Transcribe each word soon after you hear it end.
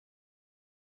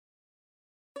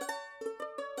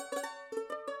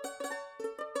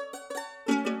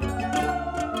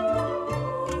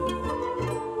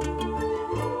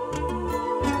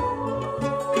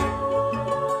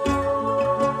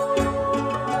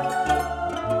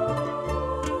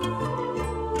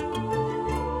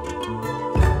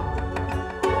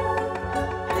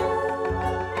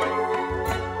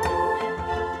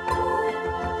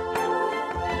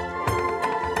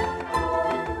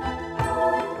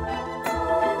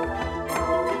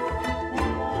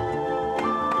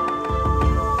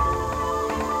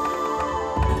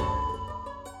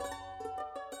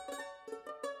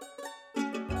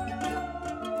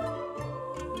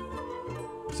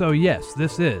So yes,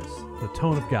 this is the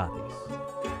Tone of GOTHIES,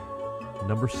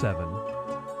 number 7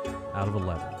 out of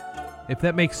 11. If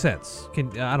that makes sense.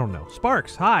 I don't know.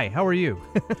 Sparkes, hi, how are you?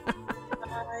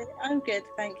 Hi, I'm good,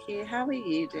 thank you. How are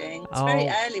you doing? It's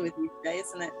very early with you today,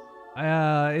 isn't it?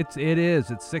 It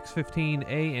is. It's 6:15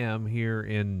 a.m. here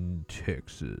in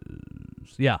Texas.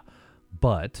 Yeah,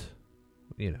 but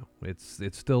you know, it's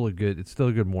still a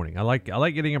good morning. I like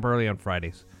getting up early on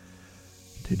Fridays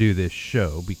to do this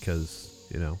show because,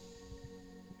 you know,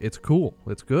 it's cool.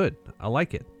 It's good. I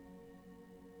like it.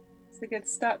 It's a good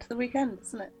start to the weekend,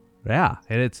 isn't it? Yeah,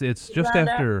 and it's just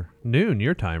after noon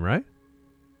your time, right?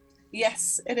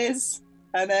 Yes, it is.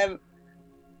 And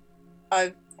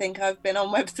I think I've been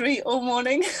on Web3 all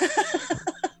morning.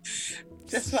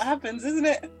 Just what happens, isn't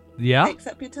it? Yeah. Takes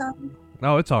up your time.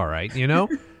 Oh, it's all right. You know,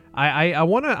 I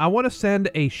wanna send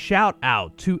a shout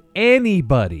out to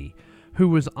anybody who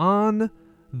was on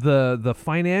the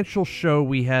financial show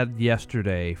we had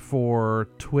yesterday for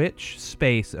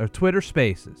Twitter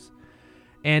Spaces,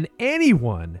 and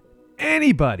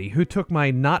anybody who took my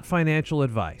not financial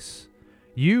advice.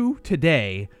 You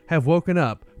today have woken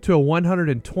up to a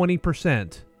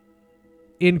 120%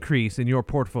 increase in your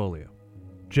portfolio.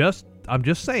 I'm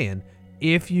just saying,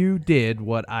 if you did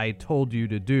what I told you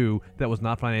to do that was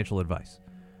not financial advice,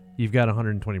 you've got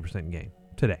 120% gain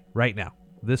today, right now,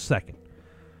 this second.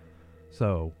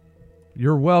 So,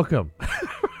 you're welcome.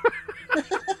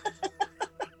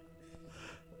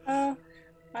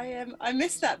 I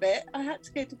missed that bit. I had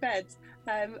to go to bed.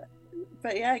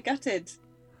 But yeah, gutted.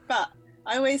 But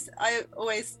I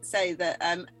always say that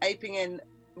aping in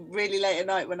really late at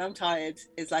night when I'm tired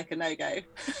is like a no-go.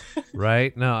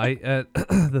 Right? No,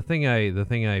 the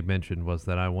thing I mentioned was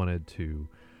that I wanted to,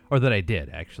 or that I did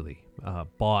actually,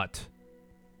 bought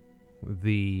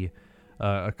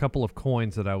a couple of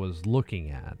coins that I was looking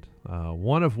at.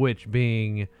 One of which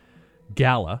being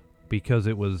Gala, because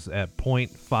it was at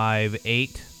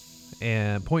 0.58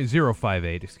 and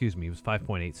 0.058, excuse me, it was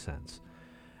 5.8 cents.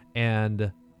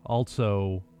 And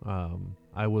also,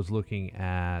 I was looking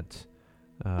at,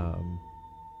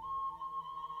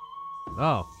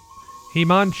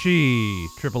 Himanshi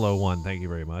 0001, thank you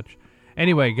very much.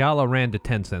 Anyway, Gala ran to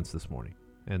 10 cents this morning,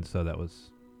 and so that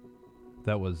is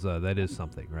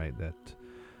something, right? That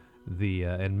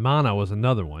and Mana was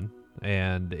another one,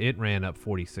 and it ran up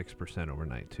 46%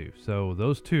 overnight too. So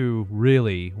those two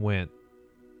really went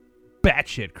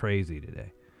batshit crazy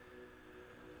today,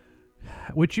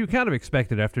 which you kind of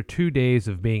expected after 2 days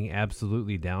of being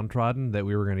absolutely downtrodden that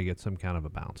we were going to get some kind of a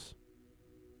bounce.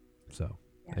 So,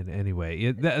 yeah. And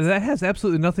anyway, that has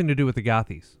absolutely nothing to do with the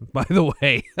Gothies, by the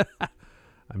way.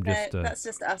 I'm just that's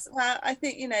just us. Well, I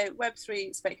think, you know,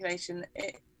 Web3 speculation.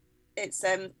 It's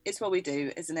what we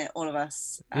do, isn't it? All of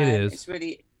us. It is.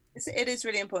 It is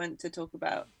really important to talk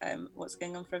about what's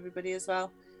going on for everybody as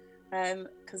well,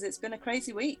 because it's been a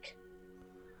crazy week.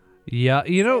 Yeah,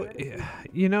 you know,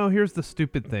 here's the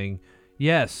stupid thing.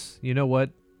 Yes, you know what?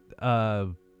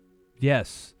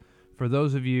 Yes, for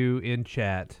those of you in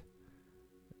chat,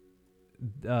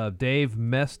 Dave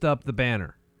messed up the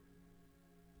banner.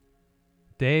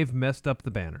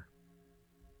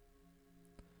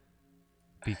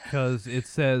 Because it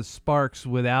says Sparkes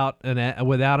without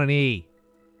an E.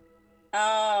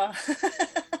 Oh.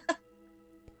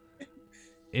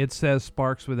 It says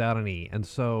Sparkes without an E, and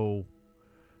so,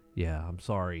 yeah, I'm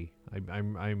sorry.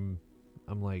 I'm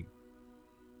like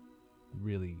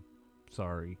really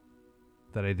sorry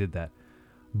that I did that,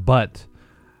 but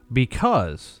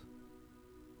because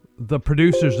the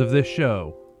producers of this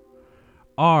show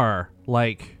are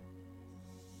like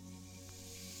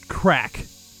crack.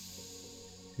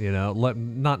 You know,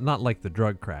 not like the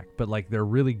drug crack, but like they're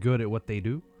really good at what they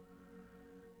do.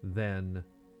 Then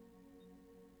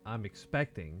I'm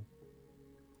expecting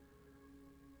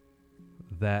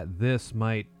that this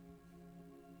might.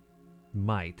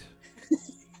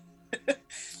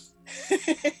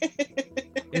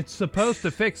 It's supposed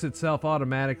to fix itself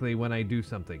automatically when I do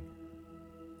something,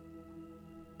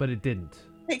 but it didn't.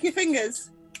 Take your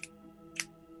fingers.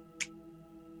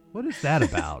 What is that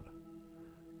about?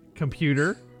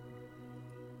 Computer?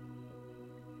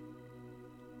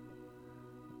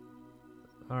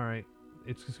 All right.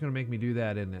 It's just going to make me do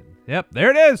that, isn't it? Yep,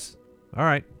 there it is. All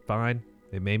right, fine.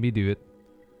 It made me do it.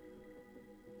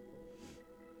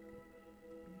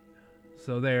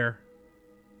 So there.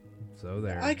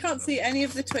 I can't see any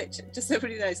of the Twitch, just so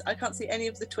everybody knows, I can't see any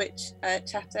of the Twitch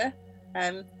chatter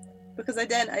because I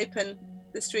then open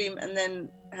the stream and then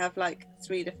have like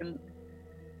 3 different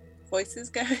voices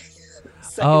going.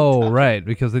 Right,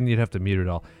 because then you'd have to mute it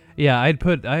all. Yeah, I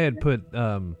had put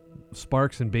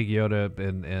Sparkes and BigYoda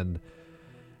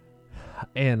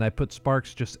and I put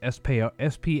Sparkes just Sparks,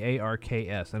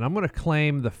 and I'm going to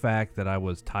claim the fact that I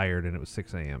was tired and it was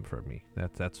 6 a.m. for me.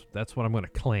 That's what I'm going to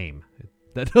claim.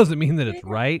 That doesn't mean that it's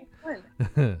right.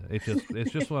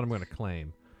 It's just what I'm going to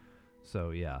claim.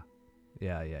 So yeah.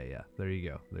 There you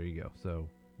go. So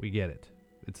we get it.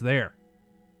 It's there.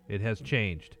 It has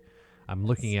changed. I'm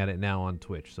looking at it now on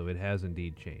Twitch, so it has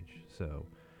indeed changed. So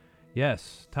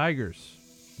yes, Tigers,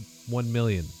 1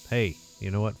 million. Hey,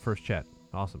 you know what? First chat.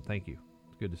 Awesome. Thank you.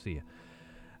 It's good to see you.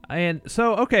 And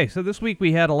so, okay, so this week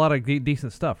we had a lot of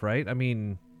decent stuff, right? I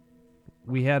mean,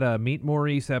 we had a Meet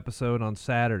Maurice episode on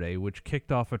Saturday, which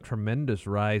kicked off a tremendous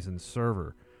rise in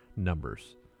server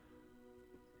numbers.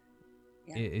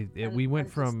 Yeah. We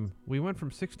went from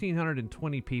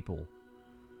 1,620 people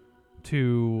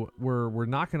to we're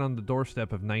knocking on the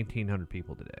doorstep of 1,900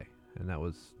 people today, and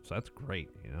that's great.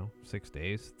 6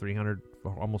 days, 300,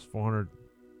 almost 400,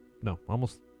 no,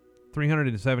 almost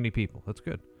 370 people. That's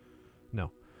good.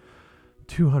 No,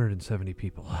 270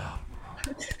 people.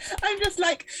 I'm just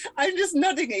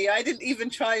nodding at you. I didn't even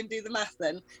try and do the math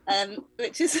then,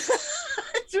 which is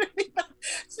it's really bad.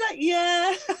 It's like,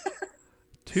 yeah.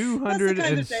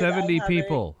 270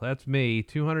 people. That's me.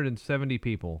 270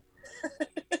 people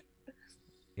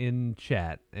in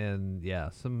chat, and yeah,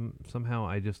 somehow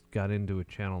I just got into a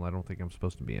channel I don't think I'm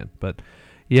supposed to be in. But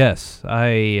yes,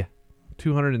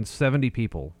 270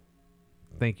 people.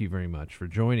 Thank you very much for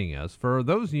joining us. For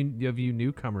those of you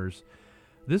newcomers,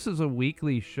 this is a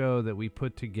weekly show that we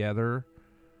put together,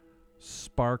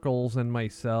 Sparkles and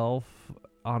myself,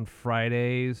 on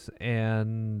Fridays,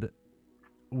 and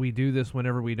we do this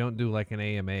whenever we don't do like an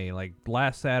AMA. Like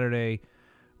last Saturday,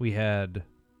 we had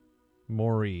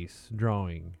Maurice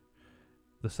drawing.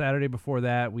 The Saturday before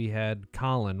that, we had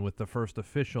Colin with the first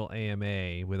official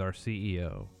AMA with our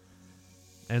CEO.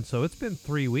 And so it's been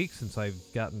 3 weeks since I've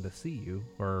gotten to see you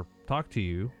or talk to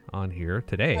you on here.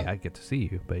 Today, I get to see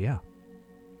you, but yeah.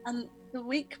 And the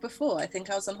week before, I think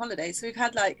I was on holiday. So we've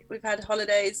had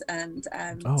holidays, and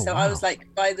wow. I was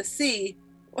like by the sea.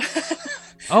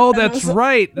 Oh, that's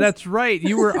right. That's right.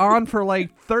 You were on for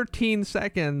like 13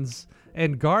 seconds,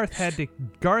 and Garth had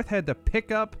to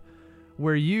pick up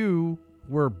where you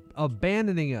were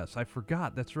abandoning us. I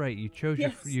forgot. That's right. You chose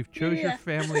your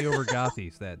family over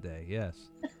Gothies that day. Yes.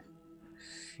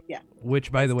 Yeah.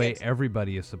 Which, by the way,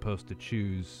 everybody is supposed to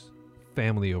choose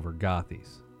family over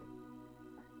Gothies.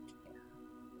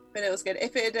 But it was good.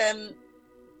 If it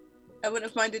I wouldn't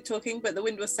have minded talking, but the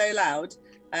wind was so loud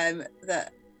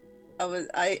that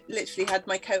I literally had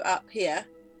my coat up here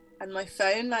and my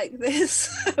phone like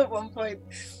this at one point.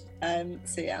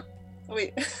 So yeah,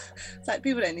 it's like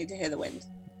people don't need to hear the wind.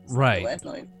 It's right.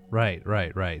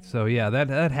 Right. So yeah,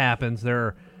 that happens.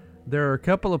 There are a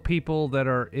couple of people that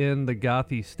are in the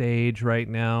Gothy stage right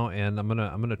now, and I'm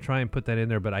gonna try and put that in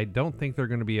there, but I don't think they're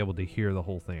gonna be able to hear the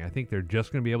whole thing. I think they're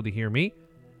just gonna be able to hear me,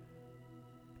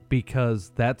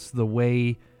 because that's the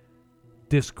way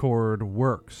Discord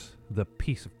works. The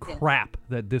piece of crap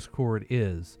that Discord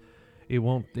is. It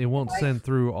won't send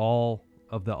through all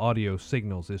of the audio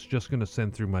signals. It's just going to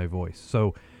send through my voice.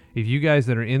 So if you guys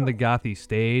that are in the Gothy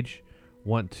stage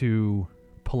want to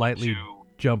politely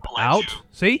jump out,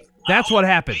 see? That's what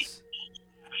happens.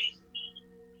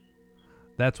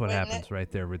 That's what happens right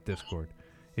there with Discord.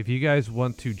 If you guys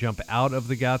want to jump out of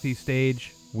the Gothy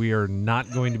stage, we are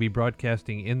not going to be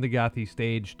broadcasting in the Gothy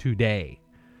stage today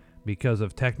because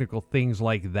of technical things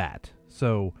like that.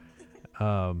 So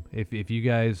if you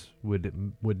guys would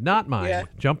not mind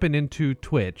jumping into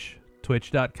Twitch,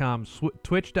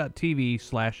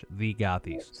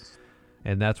 twitch.tv/thegothies,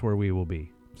 and that's where we will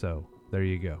be. So there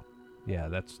you go. Yeah,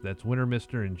 that's Winter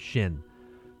Mister and Shin.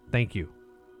 Thank you.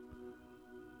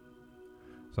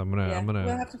 So I'm gonna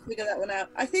we'll have to figure that one out.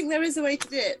 I think there is a way to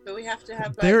do it, but we have to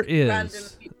have random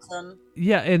people on.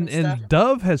 Yeah, and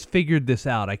Dove has figured this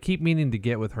out. I keep meaning to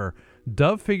get with her.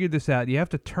 Dove figured this out. You have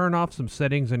to turn off some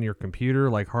settings on your computer,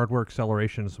 like hardware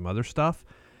acceleration and some other stuff,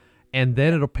 and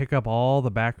then it'll pick up all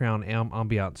the background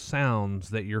ambient sounds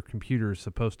that your computer is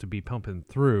supposed to be pumping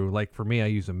through. Like for me, I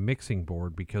use a mixing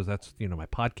board because that's my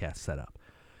podcast setup,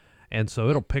 and so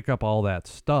it'll pick up all that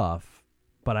stuff.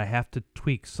 But I have to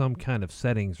tweak some kind of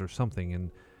settings or something, and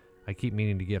I keep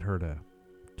meaning to get her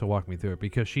to walk me through it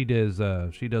because she does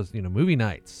movie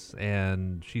nights,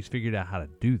 and she's figured out how to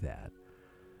do that.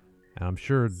 And I'm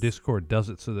sure Discord does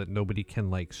it so that nobody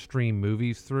can stream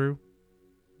movies through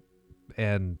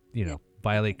and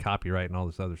violate copyright and all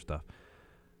this other stuff.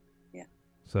 Yeah.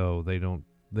 So they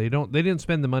didn't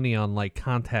spend the money on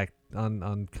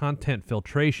content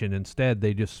filtration. Instead,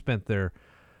 they just spent their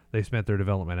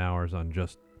development hours on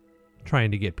just trying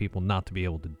to get people not to be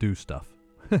able to do stuff.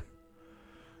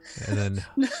 and then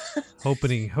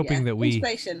hoping that we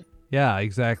inspiration. Yeah,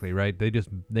 exactly, right. They just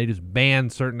ban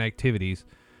certain activities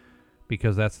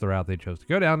because that's the route they chose to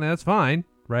go down, and that's fine,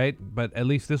 right? But at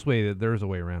least this way there's a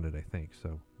way around it, I think.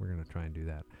 So we're going to try and do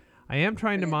that. I am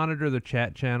trying to monitor the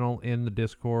chat channel in the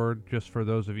Discord just for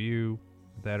those of you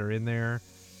that are in there.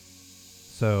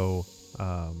 So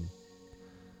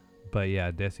but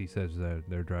yeah, Desi says that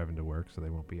they're driving to work, so they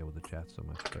won't be able to chat so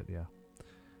much. But yeah.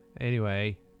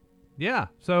 Anyway, yeah.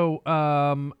 So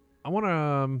I want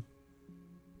to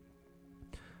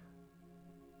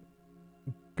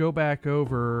go back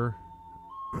over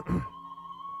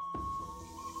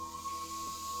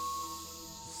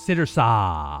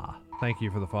Sittersaw. Thank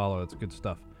you for the follow. It's good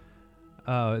stuff.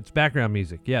 It's background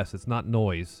music. Yes, it's not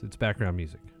noise. It's background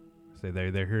music. Say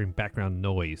they're hearing background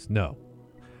noise. No.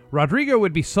 Rodrigo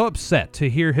would be so upset to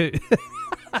hear to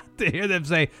hear them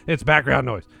say it's background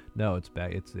noise. No, it's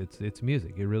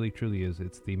music. It really truly is.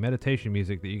 It's the meditation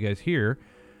music that you guys hear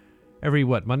every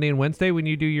Monday and Wednesday when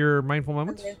you do your mindful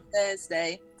moments?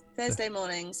 Thursday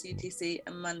mornings UTC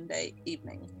and Monday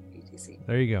evening UTC.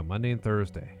 There you go. Monday and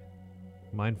Thursday.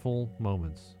 Mindful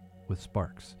moments with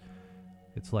Sparkes.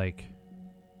 It's like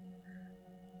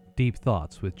deep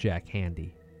thoughts with Jack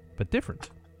Handy, but different.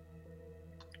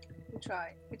 We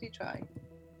do try.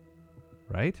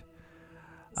 Right?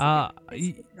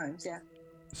 Times, yeah.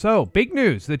 So, big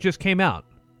news that just came out.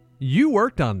 You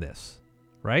worked on this,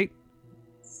 right?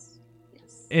 Yes.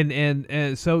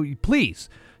 And so please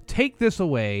take this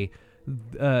away.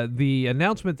 The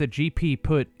announcement that GP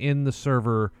put in the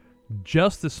server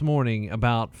just this morning,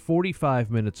 about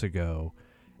 45 minutes ago,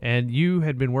 and you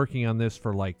had been working on this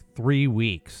for like 3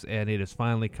 weeks, and it has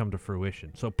finally come to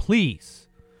fruition. So please.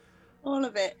 All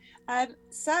of it.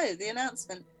 So the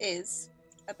announcement is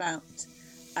about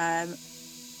our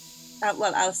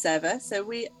server. So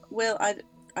we will. I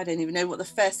don't even know what the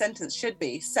first sentence should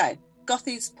be. So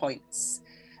Gothies points.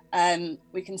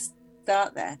 We can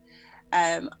start there.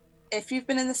 If you've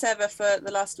been in the server for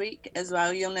the last week as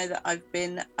well, you'll know that I've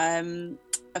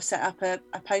set up a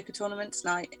poker tournament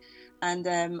tonight and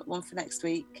one for next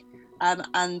week.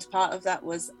 And part of that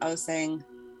was I was saying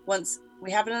once we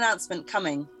have an announcement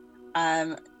coming,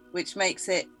 which makes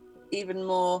it even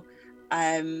more,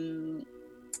 I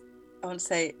want to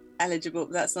say eligible,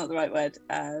 but that's not the right word,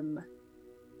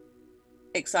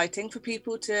 exciting for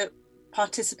people to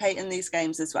participate in these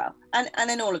games as well, and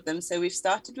in all of them. So we've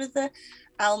started with the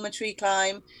Alma Tree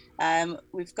Climb,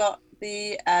 we've got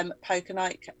the poker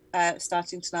night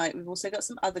starting tonight. We've also got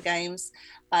some other games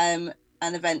and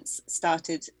events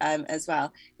started as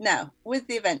well. Now with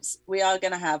the events, we are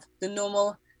going to have the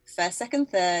normal first, second,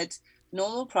 third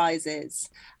normal prizes,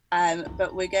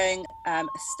 but we're going a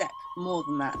step more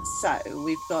than that. So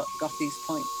we've got Gothies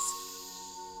points,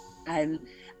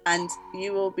 and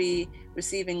you will be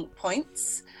receiving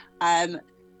points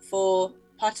for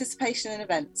participation in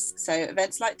events. So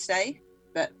events like today,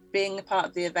 but being a part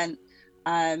of the event,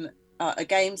 a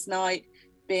games night,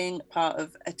 being part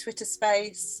of a Twitter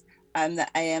space, the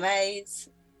AMAs,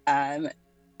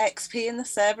 XP in the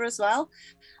server as well,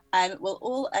 will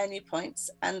all earn you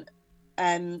points. And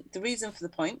the reason for the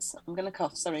points, I'm going to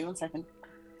cough, sorry, 1 second.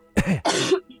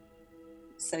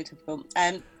 So typical.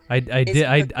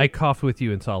 I coughed with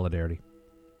you in solidarity.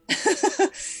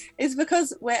 It's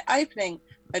because we're opening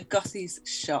a Gothies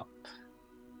shop.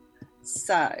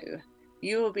 So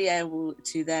you will be able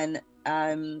to then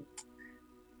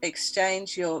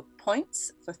exchange your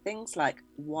points for things like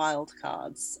wild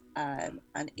cards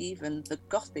and even the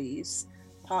Gothies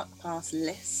Park Pass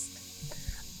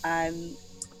list. And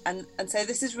so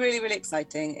this is really, really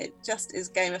exciting. It just is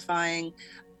gamifying,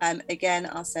 again,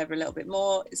 our server a little bit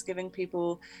more. It's giving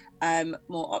people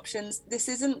more options. This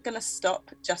isn't going to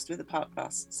stop just with the Park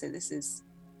Pass. So this is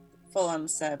full-on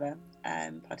server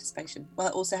participation. We'll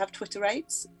also have Twitter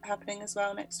raids happening as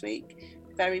well next week.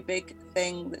 Very big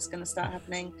thing that's going to start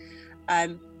happening.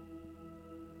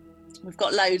 We've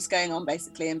got loads going on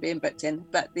basically and being booked in.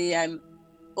 But the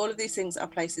all of these things are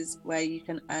places where you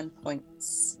can earn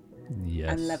points.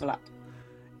 Yes. And level up.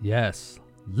 Yes.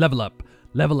 Level up.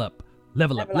 Level up.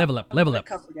 Level up. Level up. Level up.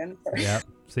 Cough again. Yeah.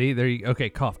 See, there you okay,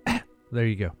 cough. There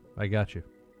you go. I got you.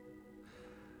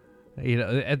 You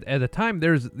know, at the time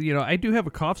there's, you know, I do have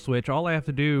a cough switch. All I have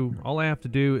to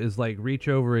do is like reach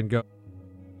over and go.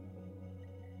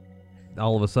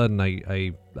 All of a sudden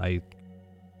I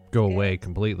go away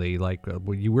completely, like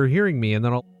you were hearing me, and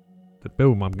then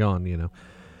boom, I'm gone, you know.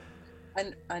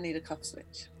 And I need a cough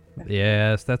switch.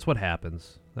 Yes, that's what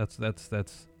happens. That's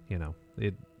you know,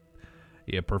 it.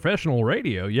 Yeah, professional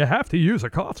radio, you have to use a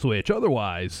cough switch,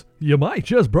 otherwise you might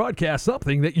just broadcast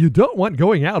something that you don't want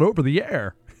going out over the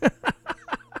air.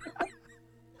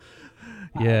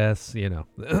 Yes,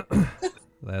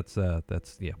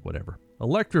 that's yeah, whatever.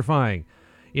 Electrifying.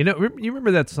 You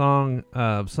remember that song?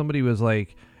 Somebody was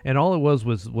like, and all it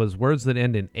was words that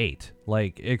end in ate,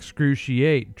 like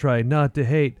excruciate, try not to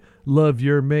hate, love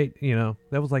your mate.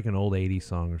 That was like an old '80s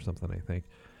song or something, I think.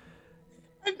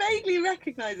 I vaguely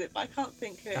recognize it, but I can't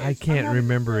think who it is. I can't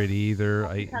remember it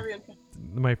either.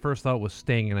 My first thought was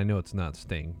Sting, and I know it's not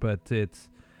Sting, but it's,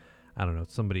 I don't know,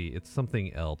 it's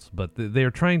something else. But they're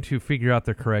trying to figure out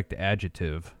the correct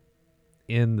adjective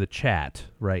in the chat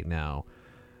right now,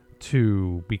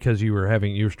 because you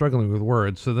were struggling with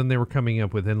words. So then they were coming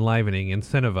up with enlivening,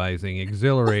 incentivizing,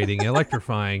 exhilarating,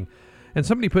 electrifying, and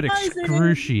somebody put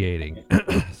excruciating.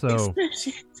 So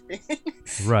excruciating.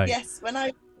 Right. Yes,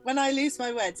 when I lose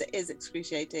my words, it is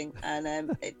excruciating,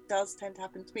 and it does tend to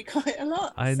happen to me quite a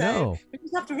lot. I know. We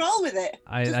just have to roll with it.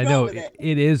 I know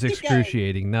it is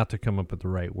excruciating not to come up with the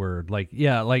right word. Like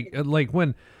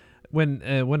when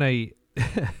I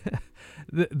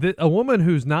a woman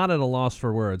who's not at a loss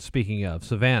for words. Speaking of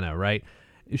Savannah, right?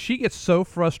 She gets so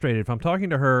frustrated if I'm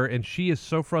talking to her, and she is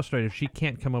so frustrated if she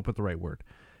can't come up with the right word.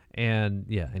 And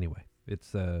yeah, anyway.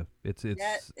 It's not.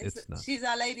 She's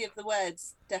our lady of the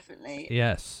words, definitely.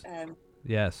 Yes.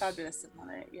 Yes. Fabulous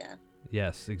about it, yeah.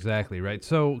 Yes, exactly, right.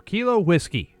 So Kilo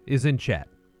Whiskey is in chat.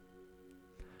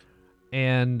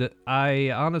 And I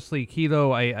honestly,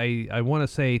 Kilo, I want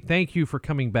to say thank you for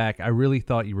coming back. I really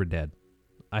thought you were dead.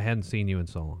 I hadn't seen you in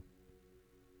so long.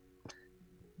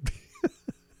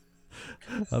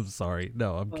 I'm sorry.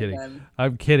 No, I'm kidding.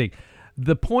 I'm kidding.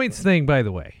 The points thing, by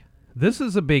the way. This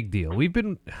is a big deal. You've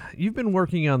been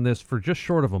working on this for just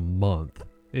short of a month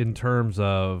in terms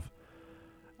of,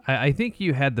 I think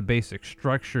you had the basic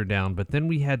structure down, but then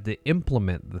we had to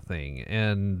implement the thing.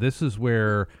 And this is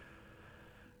where,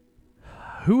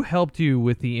 who helped you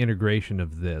with the integration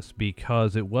of this?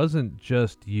 Because it wasn't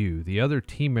just you, the other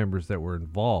team members that were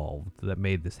involved that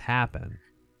made this happen.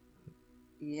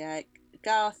 Yeah,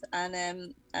 Garth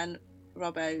and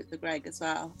Robbo, the Greg as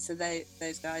well. So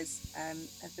those guys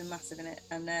have been massive in it,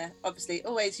 and they're obviously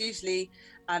usually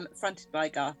fronted by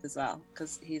Garth as well,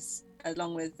 because he's,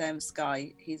 along with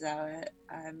Sky, he's our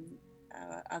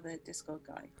other Discord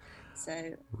guy.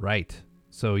 So right.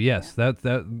 So yes, yeah.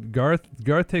 that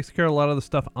Garth takes care of a lot of the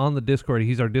stuff on the Discord.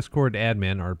 He's our Discord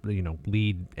admin, our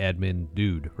lead admin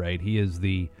dude, right? He is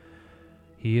the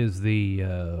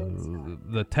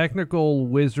technical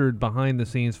wizard behind the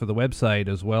scenes for the website,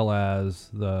 as well as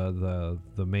the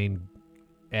main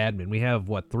admin. We have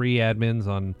 3 admins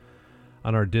on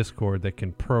our Discord that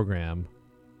can program,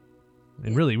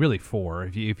 and really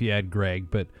 4 if you add Greg.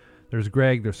 But there's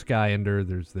Greg, there's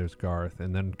Skyender, there's Garth,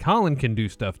 and then Colin can do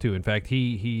stuff too. In fact,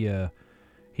 he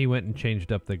went and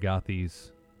changed up the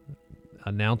Gothies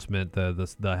announcement,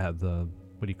 the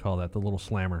what do you call that? The little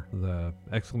slammer, the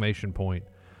exclamation point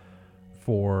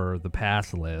for the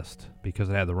pass list, because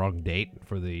it had the wrong date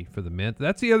for the mint.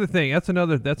 That's the other thing. That's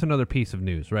another piece of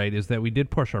news, right? Is that we did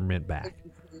push our mint back.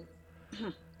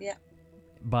 Yeah.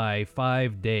 By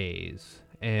 5 days.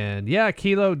 And yeah,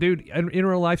 Kilo, dude, in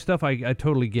real life stuff, I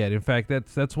totally get. In fact,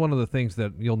 that's one of the things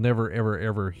that you'll never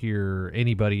ever hear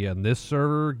anybody on this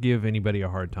server give anybody a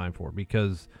hard time for,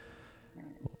 because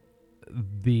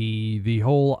the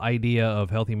whole idea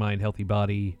of healthy mind, healthy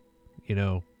body,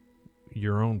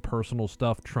 your own personal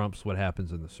stuff trumps what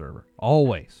happens in the server.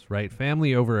 Always, right?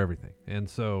 Family over everything. And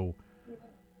so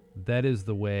that is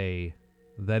the way,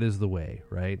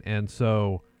 right? And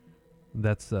so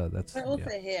that's but also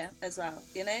here as well,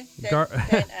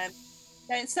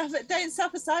 don't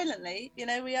suffer silently.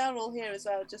 We are all here as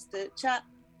well, just to chat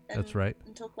and, that's right,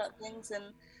 and talk about things,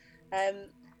 and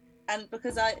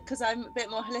because I'm a bit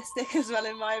more holistic as well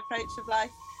in my approach of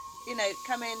life,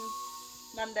 come in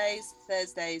Mondays,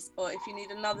 Thursdays, or if you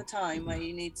need another time where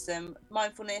you need some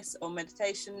mindfulness or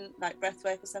meditation, like breath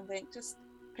work or something, just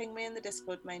ping me in the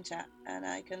Discord main chat and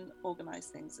I can organize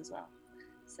things as well.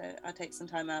 So I'll take some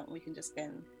time out and we can just go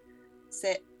and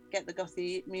sit, get the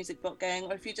Gothy music bot going,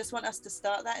 or if you just want us to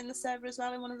start that in the server as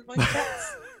well in one of the voice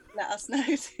chats, let us know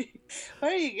too.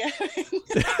 Where are you going?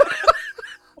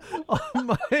 On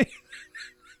my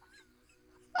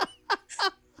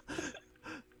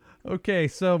okay,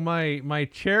 so my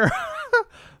chair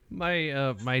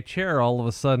my chair all of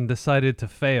a sudden decided to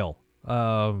fail.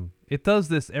 It does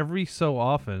this every so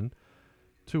often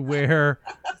to where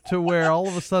all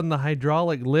of a sudden the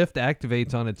hydraulic lift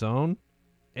activates on its own,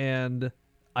 and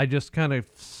I just kind of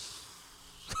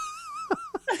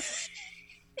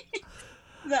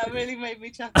that really made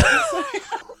me chuckle.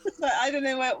 I don't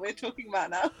know what we're talking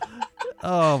about now.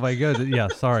 Oh my goodness. Yeah,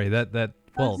 sorry. That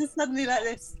well, just suddenly like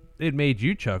this. it made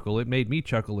you chuckle. It made me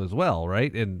chuckle as well,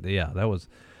 right? And yeah, that was,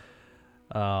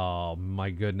 oh my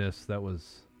goodness, that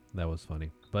was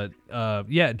funny. But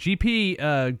yeah,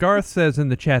 GP Garth says in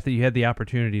the chat that you had the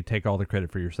opportunity to take all the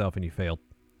credit for yourself and you failed.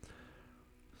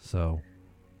 So,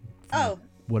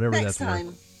 whatever next that's time,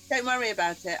 worth. don't worry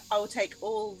about it. I will take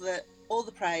all the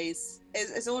praise.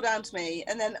 It's all down to me.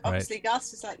 And then obviously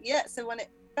Garth's just like, yeah. So when it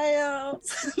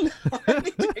fails,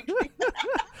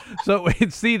 so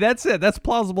wait, see, that's it. That's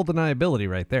plausible deniability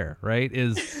right there. Right?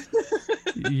 Is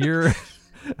you're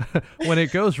when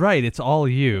it goes right, it's all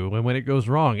you, and when it goes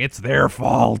wrong, it's their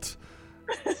fault.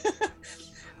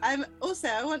 Also,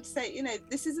 I want to say,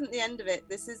 this isn't the end of it.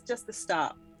 This is just the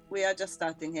start. We are just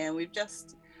starting here. We've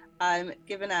just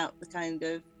given out the kind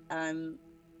of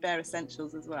bare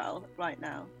essentials as well right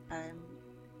now.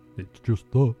 It's just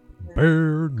the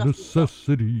bare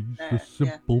necessities, the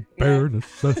simple bare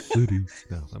necessities.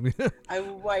 No, I mean, I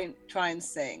won't try and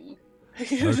sing.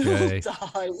 Okay.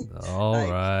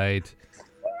 Die.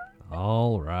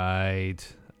 All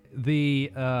right.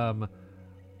 The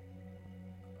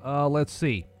let's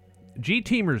see.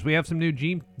 GTeamers, we have some new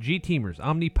GTeamers.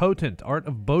 Omnipotent, Art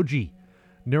of Boji,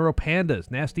 Neuropandas,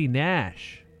 Nasty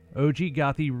Nash, OG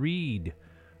Gothy Reed,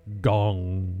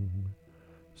 Gong,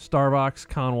 Starbucks,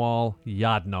 Conwall,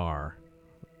 Yadnar.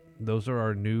 Those are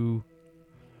our new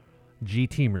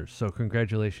GTeamers. So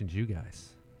congratulations, you guys.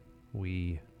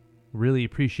 We really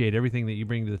appreciate everything that you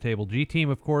bring to the table. G-Team,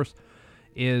 of course,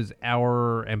 is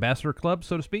our ambassador club,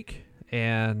 so to speak,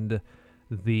 and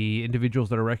the individuals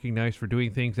that are recognized for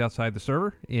doing things outside the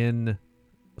server in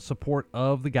support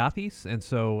of the Gothies. And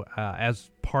so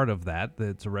as part of that,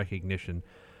 it's a recognition.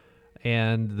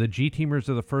 And the G-Teamers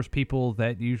are the first people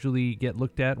that usually get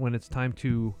looked at when it's time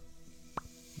to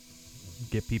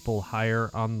get people higher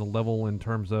on the level in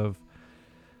terms of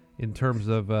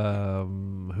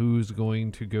who's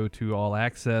going to go to all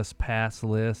access pass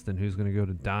list and who's going to go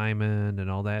to diamond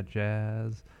and all that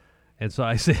jazz. And so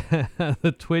I say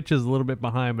the Twitch is a little bit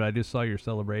behind, but I just saw your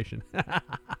celebration.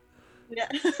 Yeah.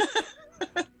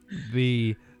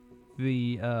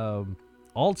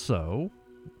 Also,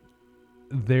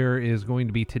 there is going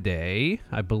to be today,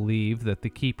 I believe, that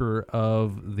the keeper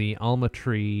of the Alma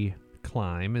Tree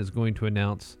climb is going to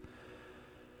announce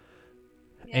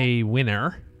a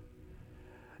winner.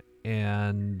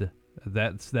 And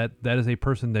that is a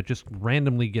person that just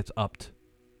randomly gets upped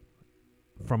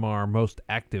from our most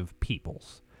active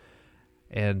peoples.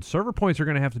 And server points are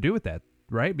going to have to do with that,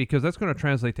 right? Because that's going to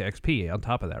translate to XP on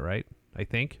top of that, right? I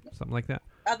think something like that.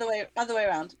 Other way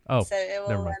around. Oh, so it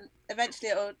will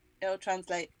eventually it'll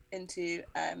translate into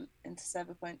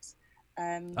server points.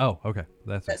 Oh, okay.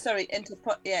 Into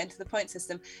the point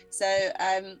system. So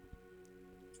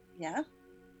yeah.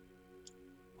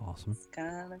 Awesome. It's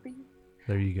gonna be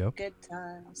there. You go. Good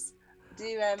times.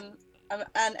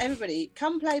 And everybody,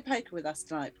 come play poker with us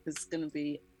tonight because it's going to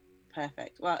be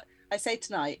perfect. Well, I say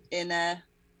tonight in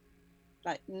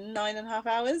like 9.5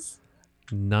 hours.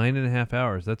 9.5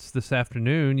 hours. That's this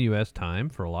afternoon U.S. time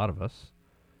for a lot of us,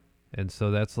 and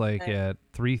so that's like at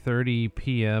 3:30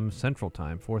 p.m. Central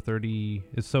Time.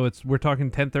 4:30. So we're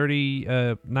talking 10:30,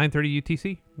 9:30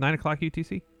 UTC, 9 o'clock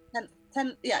UTC. 9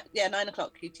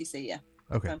 o'clock UTC. Yeah.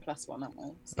 Okay. 9+1, aren't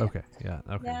I? So, okay. Yeah.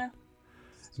 Okay. Yeah.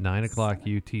 9 o'clock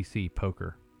UTC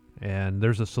poker. And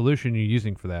there's a solution you're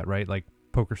using for that, right? Like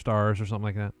Poker Stars or something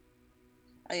like that?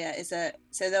 Oh, yeah. So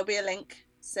there'll be a link.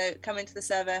 So come into the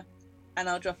server and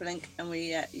I'll drop a link and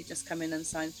you just come in and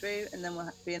sign through, and then we'll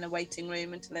be in a waiting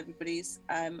room until everybody's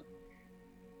come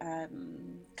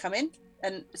in.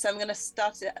 And so I'm going to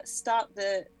start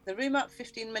the room up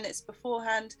 15 minutes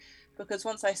beforehand, because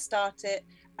once I start it,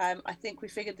 I think we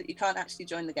figured that you can't actually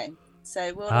join the game.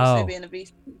 So we'll also be in a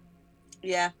VC.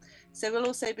 Yeah. So we'll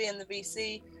also be in the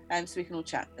VC, so we can all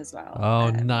chat as well.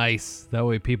 Oh, nice. That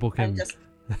way people can just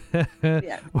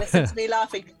listen to me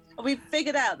laughing. We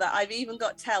figured out that I've even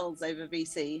got tells over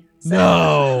VC. So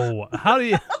no. How do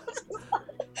you?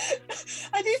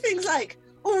 I do things like,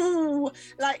 ooh,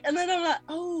 like, and then I'm like,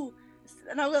 oh,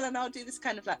 and I'll do this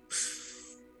kind of like,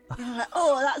 and I'm like,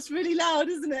 oh, that's really loud,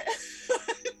 isn't it?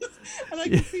 And I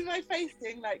can see my face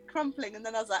doing like crumpling, and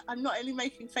then I was like, I'm not only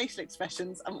making facial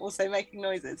expressions, I'm also making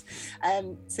noises.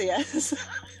 So yes.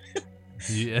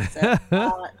 Yeah.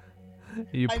 So,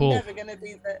 I'm never going to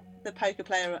be the poker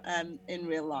player in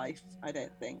real life, I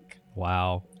don't think.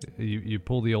 Wow. You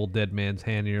pull the old dead man's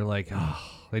hand and you're like, oh,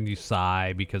 and you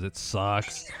sigh because it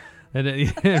sucks. And,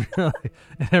 and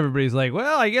everybody's like,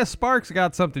 well, I guess Sparkes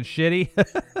got something shitty.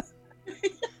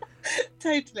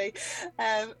 Totally.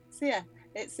 So yeah,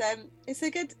 it's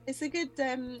a good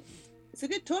it's a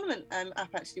good tournament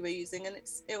app actually we're using, and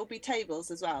it will be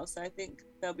tables as well. So I think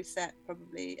they'll be set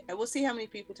probably. We'll see how many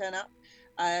people turn up,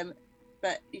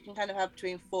 but you can kind of have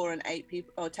between 4 and 8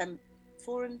 people, or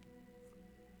 4 and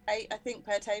 8 I think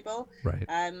per table. Right.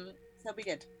 So it'll be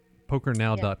good.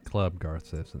 PokerNow.club, Garth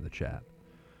says in the chat.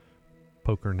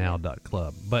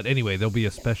 PokerNow.club. But anyway, there'll be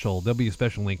a special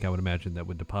link, I would imagine, that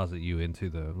would deposit you into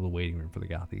the little waiting room for the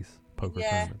Gothies poker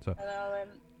tournament. So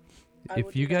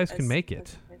if you guys can make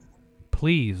it,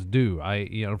 please do.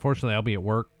 Unfortunately I'll be at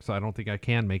work, so I don't think I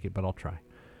can make it, but I'll try.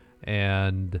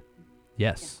 And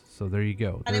yes, so there you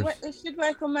go. And it should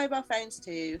work on mobile phones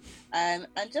too. And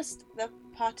just the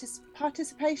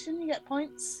participation, you get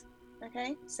points.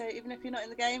 Okay, so even if you're not in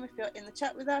the game, if you're in the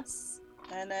chat with us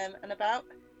and about,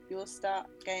 you'll start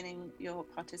gaining your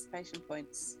participation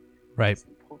points. Right. That's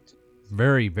important.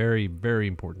 Very, very, very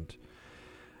important.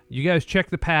 You guys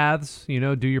check the paths, do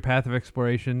your path of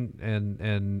exploration,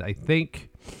 and I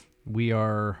think we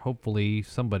are, hopefully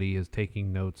somebody is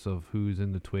taking notes of who's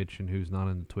in the Twitch and who's not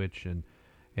in the Twitch,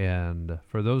 and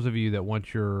for those of you that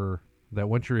want your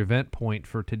event point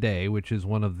for today, which is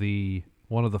one of the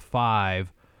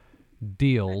 5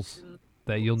 deals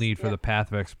that you'll need for the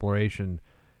path of exploration,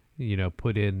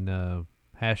 put in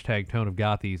hashtag Tone of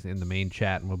GOTHIES in the main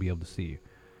chat, and we'll be able to see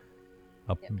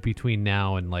you between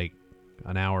now and like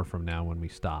an hour from now when we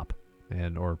stop,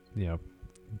 or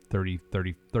 30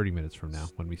 minutes from now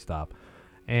when we stop.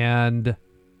 And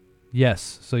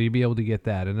yes, so you'll be able to get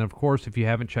that. And of course, if you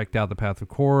haven't checked out the Path of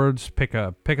Chords, pick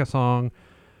a song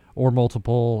or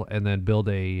multiple, and then build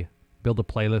a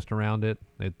playlist around it.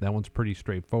 That one's pretty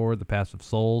straightforward. The Path of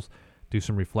Souls, do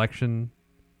some reflection,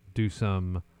 do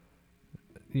some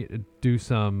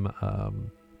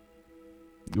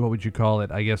what would you call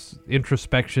it? I guess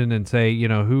introspection, and say,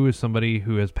 who is somebody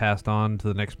who has passed on to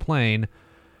the next plane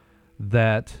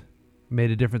that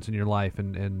made a difference in your life,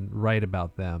 and write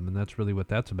about them. And that's really what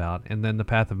that's about. And then the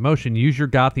Path of Motion, use your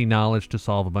gothy knowledge to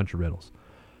solve a bunch of riddles.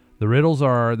 The riddles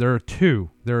there are two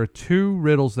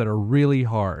riddles that are really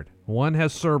hard. One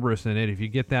has Cerberus in it. If you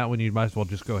get that one, you might as well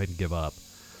just go ahead and give up.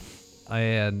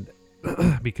 And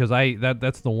because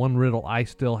that's the one riddle I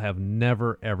still have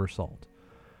never ever solved.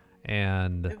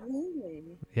 And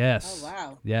really? Yes. Oh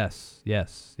wow. Yes. And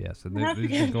this has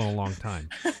been going a long time.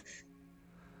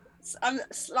 I'm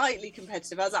slightly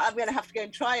competitive. I was like, I'm going to have to go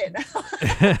and try it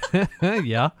now.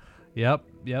 Yeah. Yep.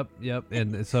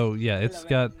 And so well,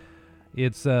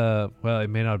 it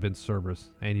may not have been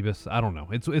Cerberus, Anubis. I don't know.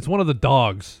 It's one of the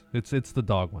dogs. It's the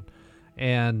dog one.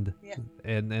 And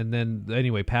then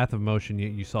anyway, Path of Motion,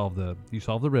 you solve the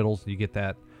riddles. You get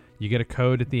that. You get a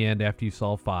code at the end after you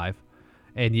solve 5.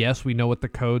 And yes, we know what the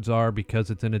codes are because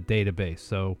it's in a database.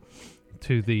 So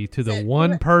to the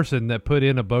one person that put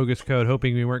in a bogus code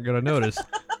hoping we weren't going to notice.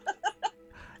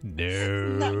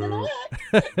 No.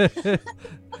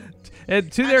 And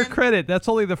to their credit, that's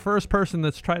only the first person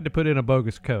that's tried to put in a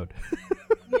bogus code.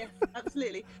 Yes,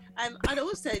 absolutely. I'd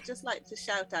also just like to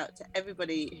shout out to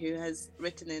everybody who has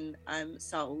written in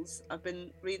souls. I've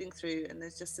been reading through, and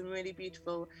there's just some really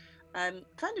beautiful kind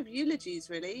of eulogies,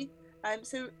 really.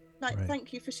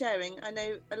 Thank you for sharing. I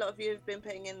know a lot of you have been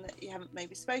putting in that you haven't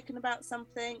maybe spoken about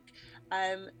something.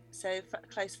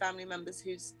 Close family members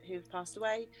who've passed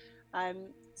away.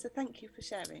 So thank you for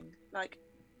sharing. I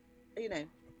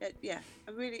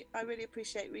really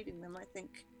appreciate reading them. I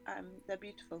think they're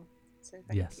beautiful. So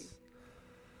thank you.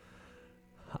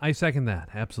 I second that.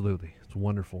 Absolutely. It's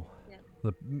wonderful. Yeah.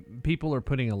 The people are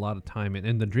putting a lot of time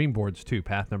in the dream boards too.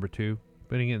 Path number 2,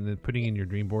 putting in your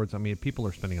dream boards. I mean, people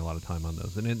are spending a lot of time on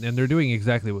those, and they're doing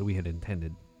exactly what we had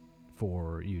intended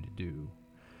for you to do.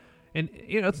 And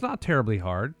it's not terribly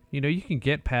hard. You can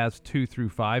get paths 2 through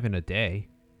 5 in a day,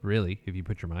 really, if you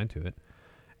put your mind to it.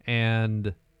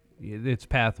 And it's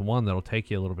path 1 that'll take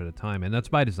you a little bit of time, and that's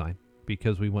by design,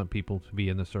 because we want people to be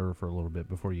in the server for a little bit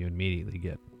before you immediately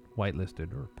get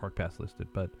whitelisted or park pass listed.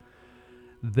 But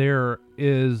there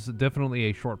is definitely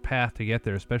a short path to get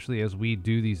there, especially as we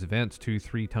do these events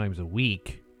 2-3 times a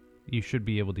week. You should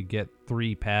be able to get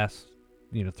 3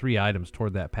 items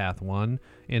toward that path 1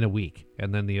 in a week,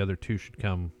 and then the other 2 should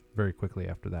come very quickly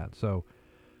after that. So,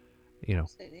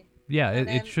 Absolutely. Yeah,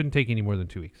 it shouldn't take any more than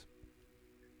 2 weeks.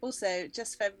 Also,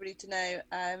 just for everybody to know,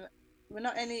 we're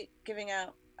not only giving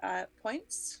out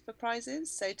points for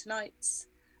prizes. So tonight's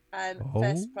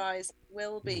first prize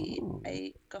will be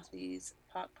a Gothies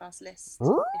Park Pass list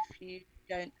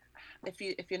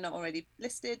if you're not already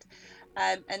listed,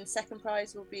 and second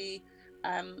prize will be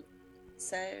a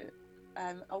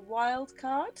wild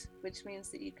card, which means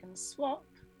that you can swap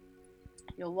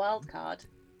your wild card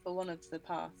for one of the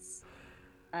paths.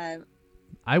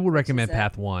 I would recommend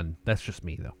Path 1. That's just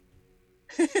me, though.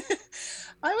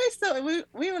 I always thought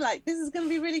we were like, this is going to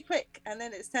be really quick, and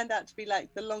then it's turned out to be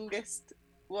like the longest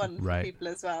one for people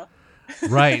as well.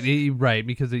 right,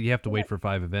 because you have to wait for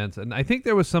 5 events, and I think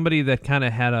there was somebody that kind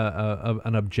of had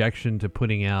an objection to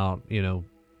putting out,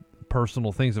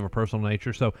 personal things of a personal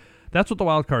nature. So that's what the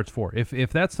wild card's for.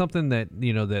 If that's something that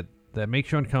that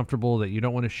makes you uncomfortable, that you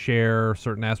don't want to share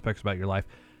certain aspects about your life,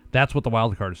 that's what the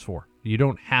wild card is for. You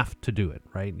don't have to do it,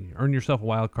 right? You earn yourself a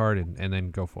wild card and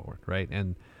then go forward, right?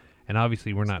 And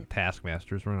obviously we're not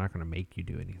taskmasters. We're not going to make you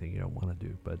do anything you don't want to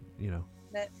do, but No,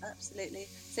 absolutely.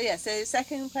 So yeah, so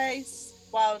second place,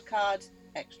 wild card,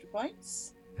 extra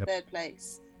points. Yep. Third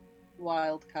place,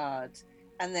 wild card,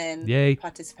 and then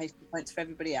participation points for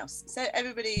everybody else. So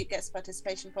everybody gets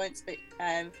participation points, but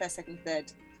first, second,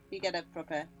 third, you get a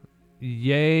proper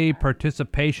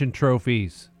participation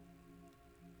trophies.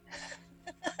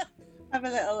 Have a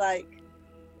little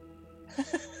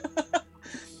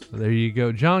There you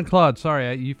go. John Claude,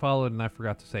 sorry, you followed and I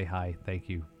forgot to say hi. Thank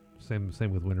you. Same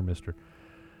with Winter Mister.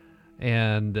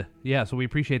 And yeah, so we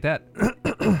appreciate that.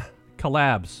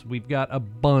 Collabs. We've got a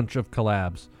bunch of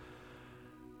collabs.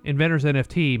 Inventors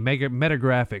NFT,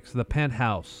 Metagraphics, The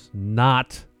Penthouse.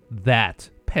 Not that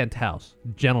Penthouse.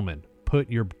 Gentlemen,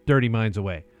 put your dirty minds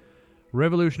away.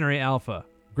 Revolutionary Alpha,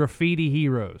 Graffiti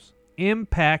Heroes,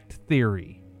 Impact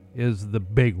Theory is the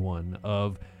big one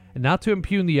of, and not to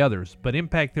impugn the others, but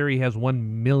Impact Theory has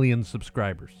 1 million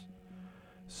subscribers.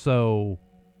 So,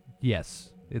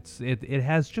 yes, it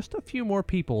has just a few more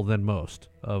people than most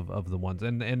of the ones,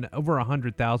 and over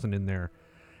 100,000 in their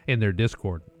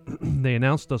Discord. They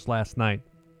announced us last night,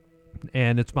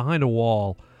 and it's behind a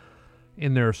wall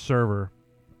in their server.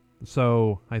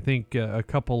 So I think a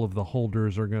couple of the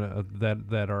holders are gonna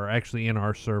that are actually in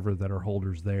our server that are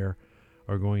holders there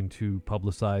are going to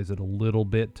publicize it a little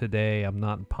bit today. I'm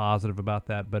not positive about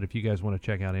that, but if you guys want to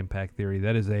check out Impact Theory,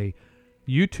 that is a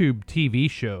YouTube TV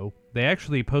show. They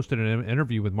actually posted an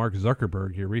interview with Mark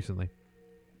Zuckerberg here recently,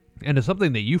 and it's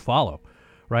something that you follow,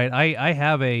 right? I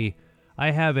have a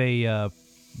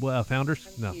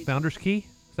founder's key.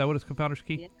 Is that what it's called? Founder's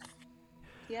key.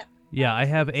 Yeah. Yeah, I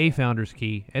have a founder's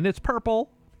key, and it's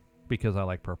purple because I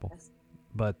like purple. Yes.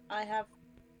 But I have,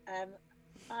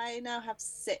 I now have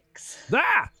 6.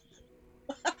 Ah!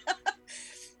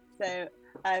 So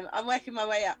I'm working my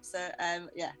way up. So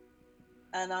yeah,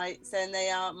 and they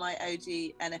are my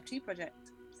OG NFT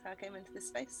project. That's how I came into this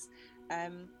space,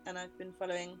 and I've been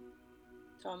following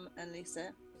Tom and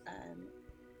Lisa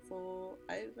for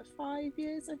over 5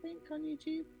 years, I think, on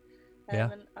YouTube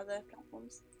and other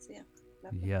platforms. So yeah.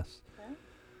 Yes. Yeah.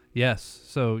 Yes.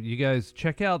 So you guys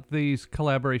check out these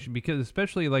collaboration, because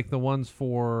especially like the ones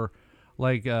for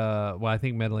like I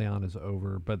think Medallion is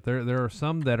over, but there are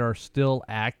some that are still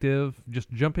active. Just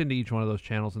jump into each one of those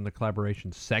channels in the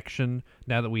collaboration section.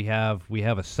 Now that we have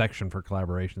a section for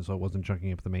collaboration, so it wasn't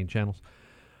chunking up the main channels.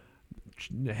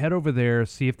 Head over there,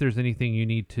 see if there's anything you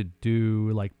need to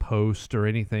do, like post or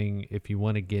anything, if you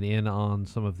want to get in on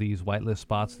some of these whitelist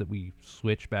spots that we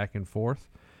switch back and forth.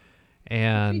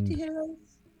 And Graffiti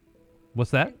Heroes.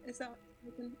 What's that?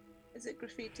 Is it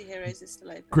Graffiti Heroes is still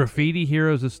open? Graffiti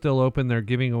Heroes is still open. They're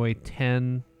giving away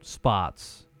 10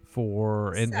 spots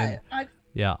for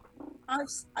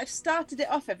I've started it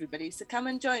off, everybody, so come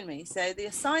and join me. So the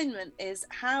assignment is,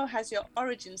 how has your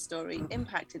origin story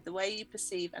impacted the way you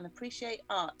perceive and appreciate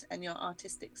art and your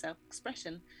artistic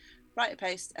self-expression? Write a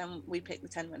post and we pick the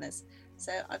 10 winners.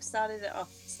 So I've started it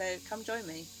off, so come join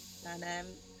me and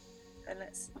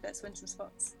let's win some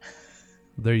spots.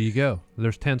 There you go.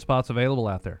 There's 10 spots available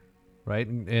out there, right?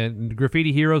 And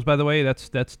Graffiti Heroes, by the way, that's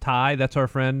Ty. That's our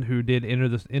friend who did Into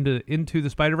the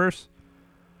Spider-Verse,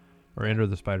 or Enter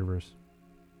the Spider-Verse.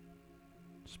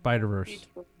 Spider-Verse.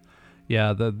 Beautiful.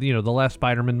 Yeah, the last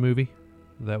Spider-Man movie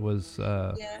that was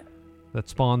that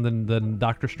spawned the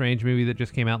Doctor Strange movie that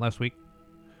just came out last week.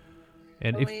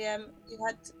 And we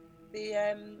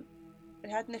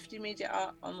had Nifty Media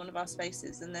Art on one of our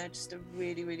spaces, and they're just a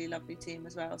really, really lovely team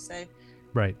as well. So,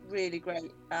 really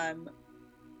great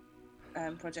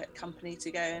project company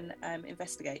to go and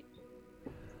investigate.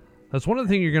 That's one of the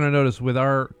things you're going to notice with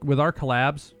our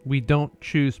collabs. We don't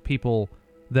choose people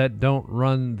that don't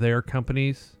run their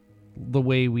companies the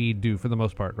way we do for the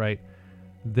most part, right?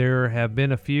 There have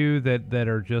been a few that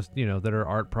are just, that are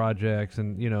art projects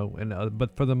and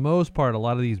but for the most part, a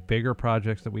lot of these bigger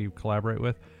projects that we collaborate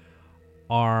with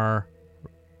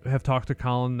have talked to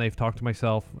Colin, they've talked to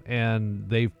myself, and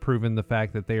they've proven the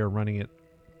fact that they are running it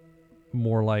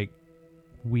more like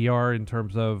we are, in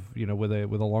terms of, with a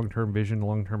long-term vision, a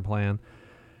long-term plan.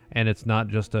 And it's not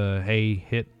just a, hey,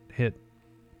 hit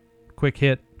quick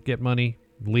hit, get money,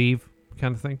 leave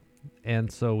kind of thing.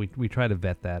 And so we try to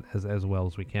vet that as well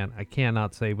as we can. I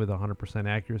cannot say with 100%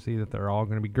 accuracy that they're all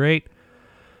going to be great.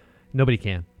 Nobody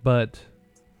can, but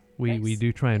we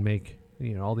do try and make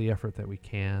all the effort that we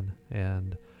can.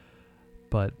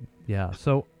 But yeah,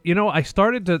 so I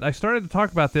started to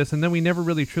talk about this, and then we never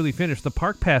really truly finished. The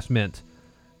Park Pass Mint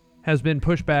has been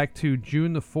pushed back to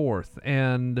June the 4th,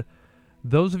 and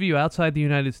those of you outside the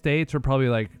United States are probably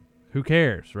like, who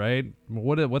cares, right?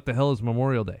 What the hell is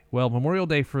Memorial Day? Well, Memorial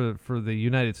Day for the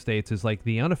United States is like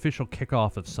the unofficial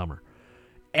kickoff of summer.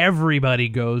 Everybody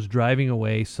goes driving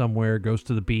away somewhere, goes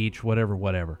to the beach,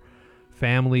 whatever.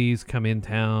 Families come in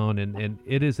town, and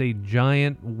it is a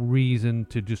giant reason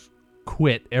to just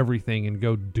quit everything and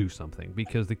go do something,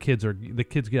 because the kids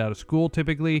get out of school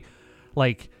typically.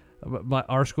 Like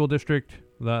our school district,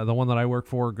 the one that I work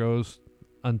for, goes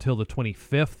until the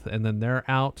 25th, and then they're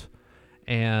out.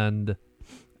 And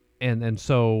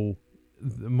so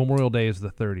Memorial Day is the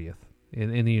 30th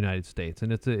in the United States,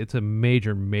 and it's a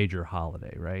major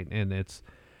holiday, right? And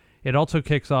it also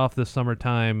kicks off the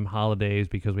summertime holidays,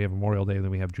 because we have Memorial Day, and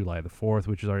then we have July the 4th,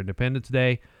 which is our Independence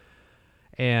Day,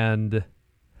 and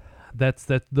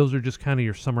those are just kind of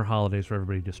your summer holidays where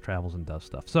everybody just travels and does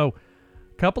stuff. So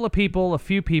a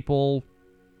few people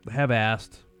have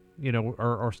asked,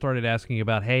 or started asking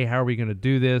about, hey, how are we going to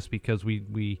do this? Because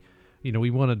we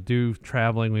want to do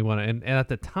traveling. And at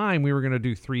the time we were going to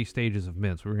do 3 stages of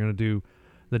mints. We were going to do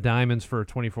the diamonds for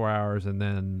 24 hours, and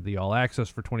then the all access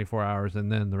for 24 hours. And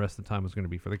then the rest of the time was going to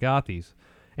be for the Gothies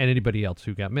and anybody else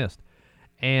who got missed.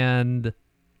 And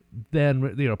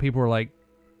then, people were like,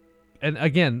 and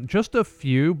again, just a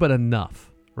few, but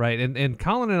enough, right? And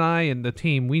Colin and I and the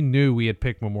team, we knew we had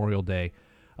picked Memorial Day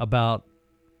about,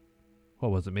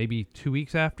 what was it, maybe 2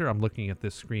 weeks after? I'm looking at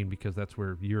this screen because that's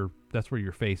where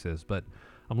your face is, but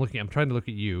I'm trying to look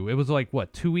at you. It was like,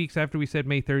 2 weeks after we said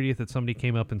May 30th that somebody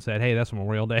came up and said, hey, that's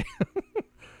Memorial Day,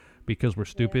 because we're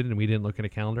stupid and we didn't look at a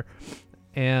calendar.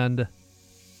 And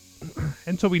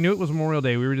so we knew it was Memorial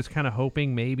Day. We were just kind of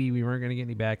hoping maybe we weren't going to get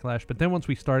any backlash. But then once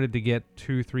we started to get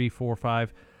 2, 3, 4,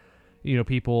 5,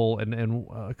 people, and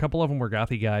a couple of them were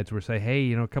Gothy guides, were say,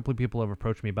 hey, a couple of people have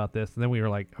approached me about this. And then we were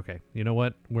like, okay, you know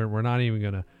what? We're not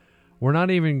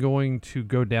even going to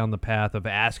go down the path of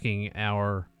asking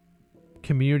our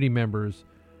community members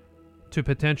to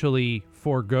potentially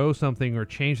forego something or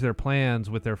change their plans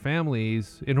with their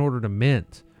families in order to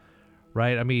mint,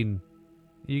 right? I mean,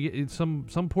 you get some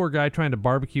poor guy trying to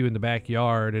barbecue in the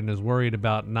backyard and is worried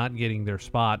about not getting their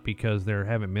spot because they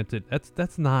haven't minted.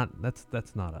 That's not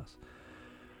us.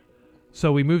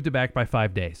 So we moved it back by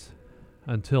 5 days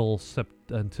until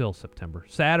September,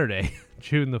 Saturday,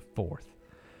 June the 4th.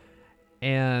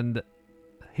 And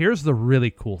here's the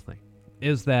really cool thing,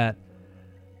 is that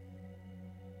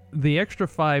the extra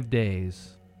 5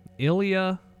 days,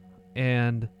 Ilya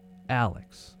and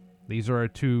Alex, these are our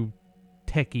 2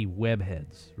 techie web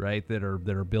heads, right, that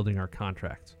are building our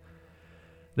contracts.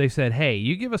 They said, hey,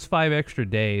 you give us 5 extra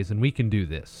days and we can do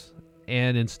this.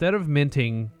 And instead of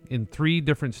minting in 3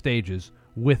 different stages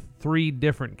with 3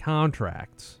 different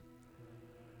contracts,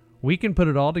 we can put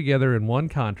it all together in one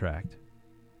contract,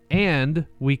 and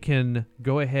we can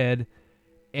go ahead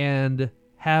and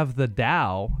have the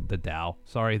dapp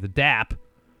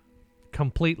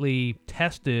completely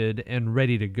tested and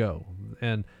ready to go.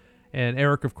 And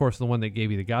Eric, of course, the one that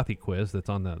gave you the Gothy quiz that's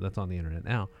on the internet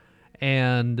now,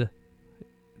 and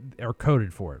are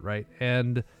coded for it, right?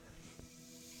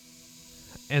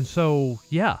 And so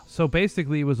so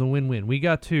basically it was a win-win. We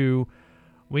got to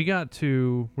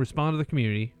respond to the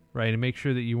community, right, and make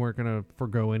sure that you weren't going to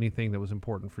forego anything that was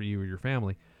important for you or your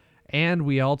family. And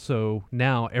we also,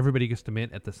 now everybody gets to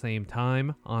mint at the same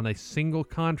time on a single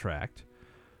contract.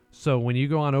 So when you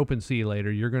go on OpenSea later,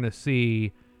 you're going to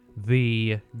see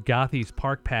the Gothies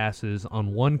Park Passes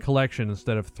on one collection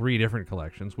instead of 3 different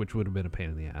collections, which would have been a pain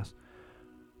in the ass.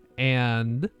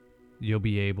 And you'll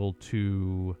be able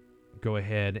to go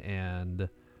ahead and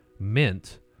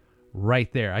mint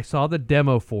right there. I saw the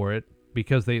demo for it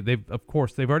because they've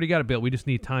already got it built. We just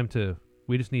need time to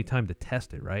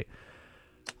test it, right?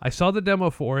 I saw the demo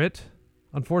for it.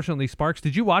 Unfortunately, Sparkes,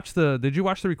 did you watch the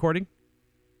recording?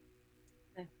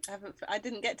 I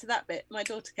didn't get to that bit. My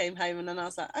daughter came home and then I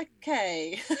was like,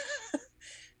 okay.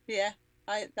 Yeah,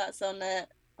 that's on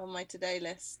my today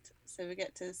list, so we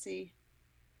get to see.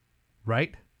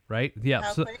 Right.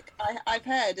 Yeah. So, I've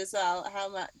heard as well how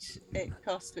much it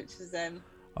cost, which is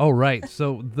Oh, right.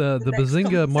 So the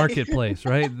Bazinga marketplace,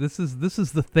 right? This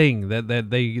is the thing that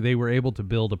they were able to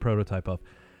build a prototype of.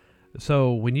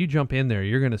 So when you jump in there,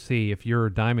 you're going to see, if you're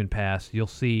Diamond Pass, you'll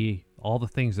see all the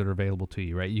things that are available to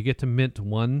you, right? You get to mint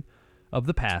one of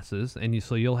the passes, and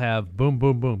so you'll have boom,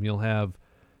 boom, boom. You'll have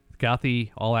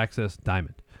Gothy, All Access,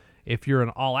 Diamond. If you're an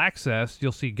All Access,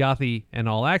 you'll see Gothy and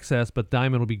All Access, but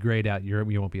Diamond will be grayed out. You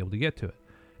won't be able to get to it.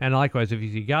 And likewise, if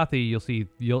you see Gothy,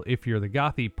 if you're the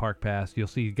Gothy Park Pass, you'll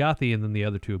see Gothy, and then the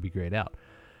other two will be grayed out.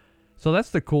 So that's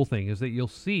the cool thing, is that you'll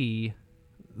see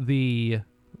the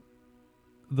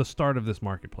start of this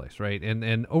marketplace, right?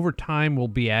 And over time, we'll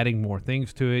be adding more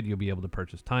things to it. You'll be able to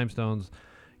purchase time stones.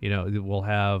 We'll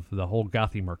have the whole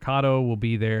Gothy Mercado will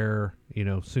be there,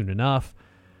 soon enough.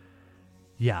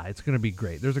 Yeah, it's going to be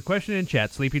great. There's a question in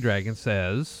chat. Sleepy Dragon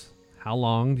says, how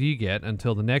long do you get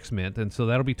until the next mint? And so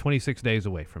that'll be 26 days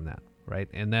away from that, right?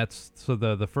 And that's, so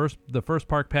the first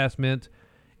Park Pass mint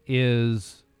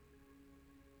is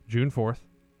June 4th,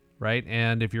 right?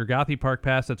 And if you're Gothy Park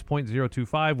Pass, that's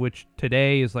 0.025, which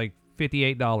today is like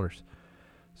 $58.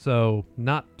 So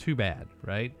not too bad,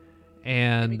 right?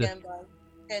 And go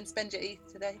and spend your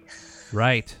ETH today.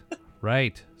 Right.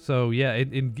 So yeah,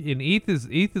 in ETH is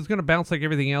going to bounce like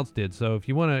everything else did. So if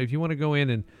you want to go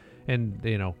in and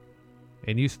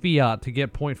use fiat to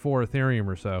get 0.4 Ethereum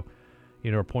or so,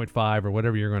 or 0.5 or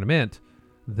whatever you're going to mint,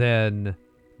 then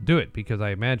do it, because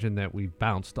I imagine that we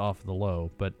bounced off the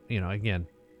low. But again,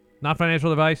 not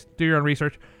financial advice. Do your own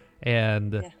research,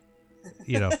 and but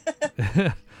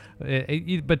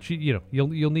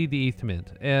you'll need the ETH to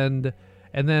mint, and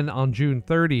then on June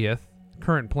 30th.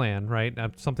 Current plan, right?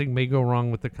 Something may go wrong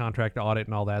with the contract audit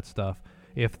and all that stuff.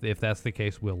 If that's the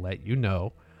case, we'll let you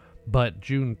know. But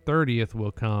June 30th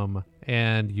will come,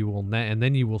 and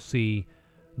then you will see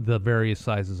the various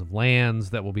sizes of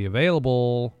lands that will be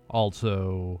available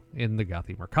also in the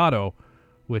Gothy Mercado,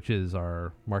 which is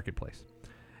our marketplace.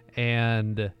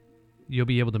 And you'll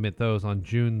be able to mint those on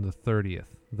June the 30th.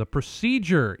 The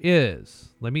procedure is,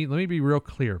 let me be real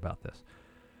clear about this.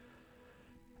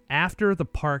 After the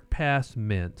Park Pass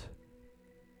mint,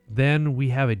 then we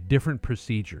have a different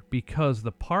procedure, because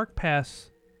the Park Pass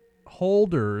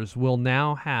holders will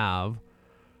now have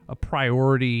a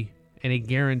priority and a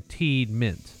guaranteed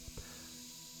mint.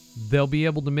 They'll be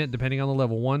able to mint, depending on the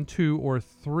level, 1, 2, or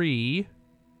 3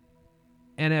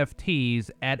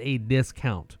 NFTs at a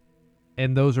discount,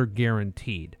 and those are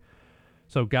guaranteed.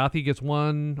 So Gothy gets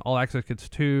 1, All Access gets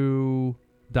 2,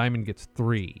 Diamond gets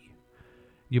 3.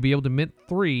 You'll be able to mint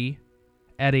 3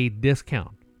 at a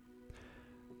discount.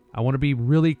 I want to be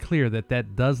really clear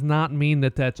that does not mean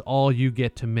that that's all you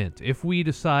get to mint. If we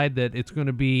decide that it's going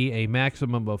to be a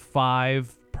maximum of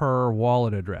 5 per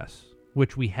wallet address,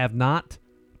 which we have not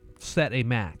set a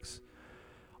max,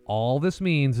 all this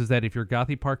means is that if you're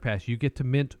Gothy Park Pass, you get to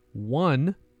mint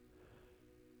 1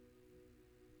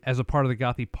 as a part of the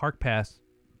Gothy Park Pass,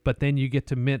 but then you get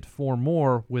to mint 4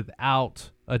 more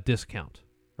without a discount.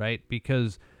 Right?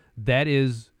 Because that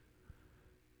is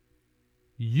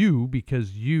you,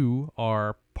 because you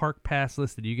are Park Pass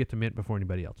listed. You get to mint before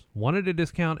anybody else. 1 at a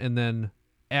discount, and then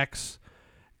X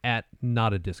at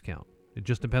not a discount. It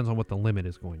just depends on what the limit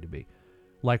is going to be.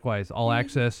 Likewise, All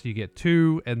Access, you get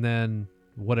 2, and then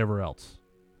whatever else.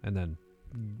 And then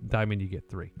Diamond, you get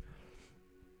 3.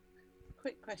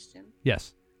 Quick question.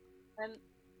 Yes.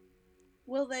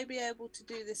 Will they be able to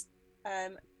do this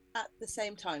at the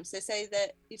same time? So say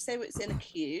it's in a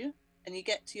queue, and you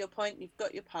get to your point, you've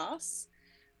got your pass,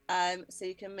 so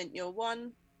you can mint your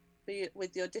 1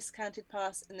 with your discounted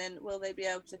pass, and then will they be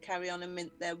able to carry on and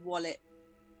mint their wallet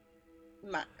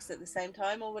max at the same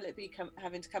time, or will it be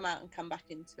having to come out and come back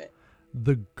into it?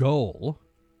 The goal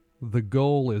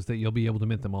is that you'll be able to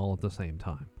mint them all at the same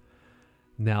time.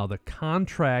 Now, the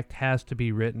contract has to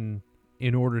be written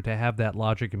in order to have that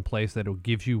logic in place, that it'll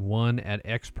give you 1 at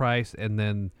X price, and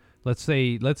then let's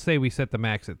say we set the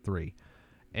max at 3,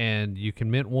 and you can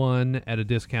mint 1 at a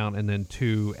discount and then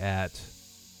 2 at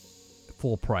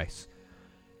full price.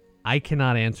 I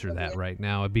cannot answer that right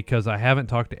now, because I haven't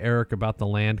talked to Eric about the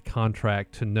land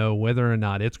contract to know whether or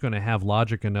not it's going to have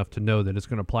logic enough to know that it's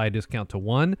going to apply a discount to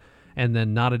 1 and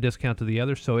then not a discount to the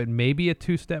other. So it may be a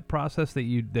 2-step process that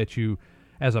you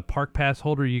as a Park Pass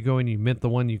holder, you go and you mint the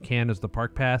 1 you can as the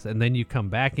Park Pass, and then you come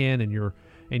back in and you're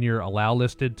allow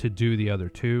listed to do the other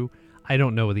 2. I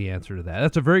don't know the answer to that.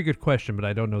 That's a very good question, but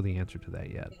I don't know the answer to that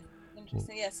yet. Yeah,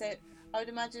 interesting. Yeah, so I would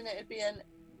imagine it would be an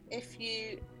if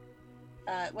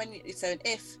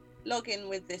log in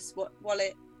with this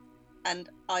wallet, and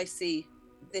I see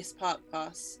this Park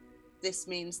Pass, this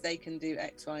means they can do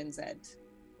X, Y, and Z.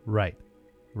 Right.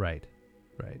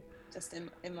 Just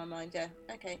in my mind, yeah.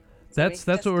 Okay. That's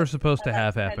what we're supposed to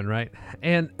have happen, right?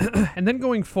 And then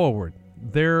going forward,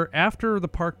 after the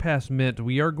Park Pass mint,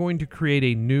 we are going to create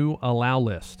a new allow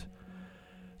list.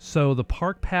 So the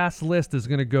park pass list is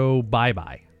going to go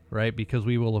bye-bye, right? Because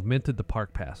we will have minted the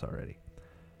park pass already.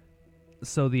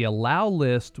 So the allow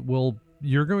list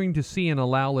you're going to see an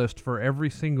allow list for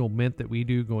every single mint that we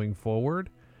do going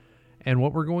forward. And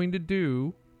what we're going to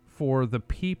do for the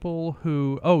people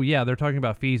who, oh yeah, they're talking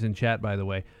about fees in chat, by the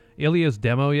way. Ilya's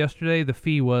demo yesterday, the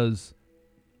fee was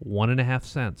 1.5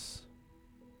 cents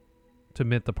to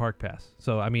mint the park pass.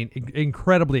 So, I mean,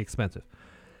 incredibly expensive.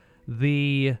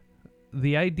 The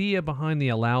idea behind the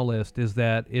allow list is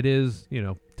that it is,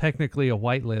 technically a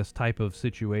whitelist type of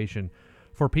situation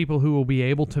for people who will be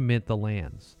able to mint the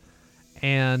lands.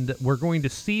 And we're going to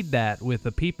seed that with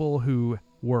the people who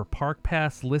were park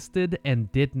pass listed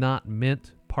and did not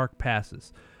mint park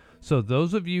passes. So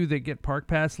those of you that get park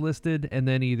pass listed and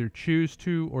then either choose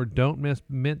to or don't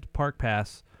mint park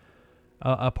pass,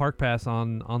 a park pass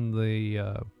on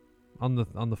the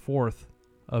 4th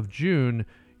of June,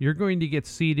 you're going to get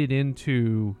seeded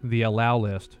into the allow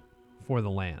list for the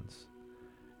lands.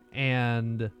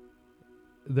 And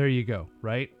there you go,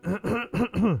 right?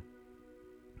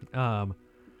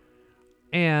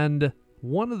 And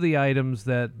one of the items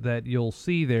that you'll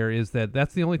see there is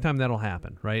that's the only time that'll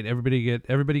happen, right?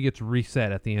 Everybody gets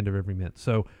reset at the end of every mint.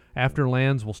 So after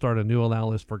lands, we'll start a new allow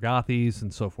list for Gothies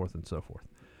and so forth and so forth.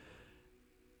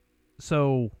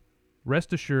 So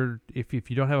rest assured, if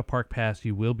you don't have a park pass,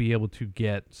 you will be able to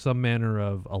get some manner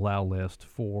of allow list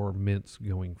for mints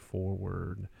going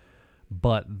forward.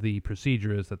 But the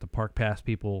procedure is that the park pass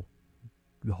people,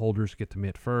 the holders, get to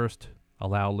mint first,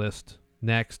 allow list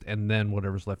next, and then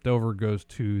whatever's left over goes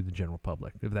to the general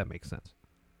public, if that makes sense.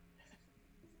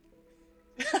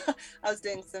 I was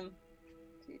doing some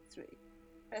 2, 3,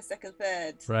 first, second,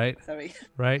 third. Right. Sorry.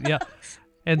 Right. Yeah.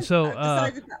 And so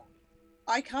I've decided that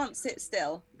I can't sit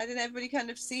still. I didn't everybody kind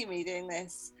of see me doing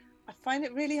this. I find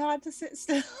it really hard to sit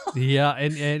still. Yeah,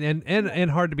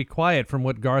 and hard to be quiet from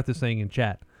what Garth is saying in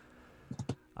chat.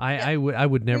 I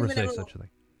would never say such a thing.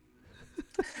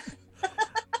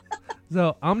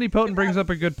 So Omnipotent brings up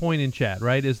a good point in chat,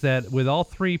 right? Is that with all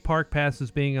 3 park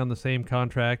passes being on the same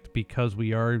contract, because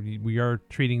we are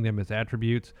treating them as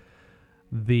attributes,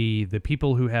 the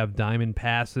people who have diamond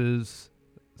passes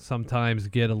sometimes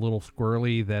get a little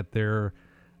squirrely that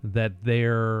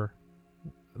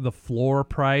the floor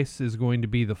price is going to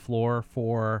be the floor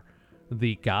for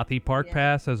the Gothi park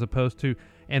pass, as opposed to,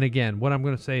 and again, what I'm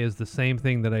going to say is the same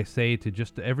thing that I say to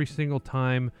just every single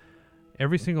time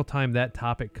that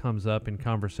topic comes up in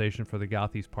conversation for the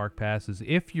Gothies Park Pass is,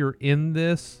 if you're in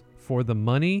this for the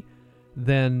money,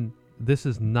 then this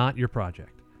is not your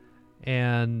project.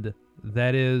 And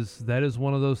that is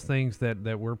one of those things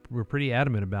that we're pretty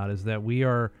adamant about, is that we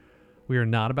are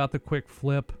not about the quick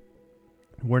flip.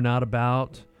 We're not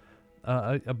about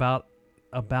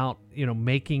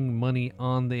making money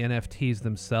on the NFTs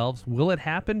themselves. Will it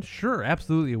happen? Sure,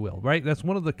 absolutely it will, right? That's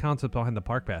one of the concepts behind the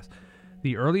Park Pass.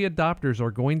 The early adopters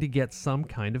are going to get some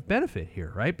kind of benefit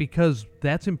here, right? Because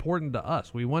that's important to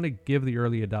us. We want to give the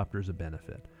early adopters a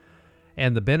benefit.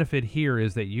 And the benefit here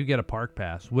is that you get a park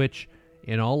pass, which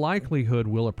in all likelihood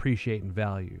will appreciate in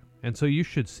value. And so you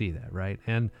should see that, right?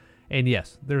 And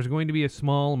yes, there's going to be a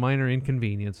small minor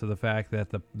inconvenience of the fact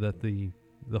that the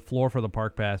floor for the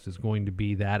park pass is going to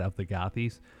be that of the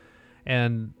Gothies.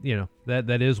 And,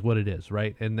 that is what it is,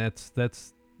 right? And that's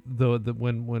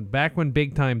when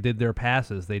Big Time did their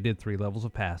passes, they did 3 levels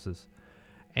of passes,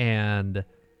 and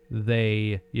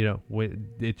they,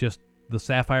 the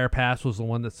Sapphire Pass was the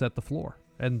one that set the floor,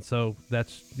 and so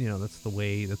that's the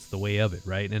way of it,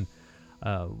 right? And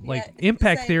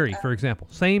Impact Theory, for example,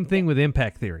 same thing with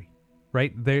Impact Theory,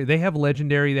 right? They have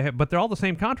Legendary, but they're all the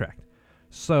same contract,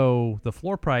 so the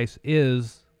floor price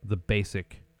is the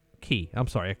basic key. I'm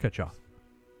sorry, I cut you off.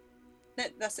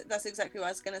 That's exactly what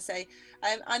I was going to say,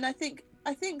 and I think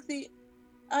the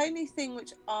only thing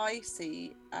which I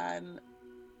see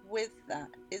with that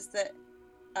is that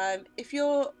if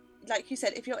you're, like you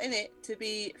said, if you're in it to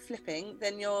be flipping,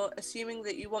 then you're assuming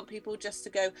that you want people just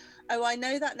to go, oh, I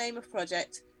know that name of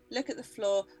project, look at the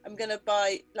floor, I'm going to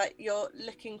buy. Like, you're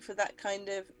looking for that kind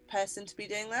of person to be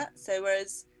doing that. So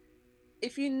whereas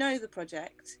if you know the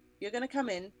project, you're going to come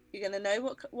in, you're going to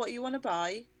know what you want to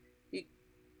buy.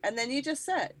 And then you just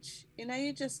search,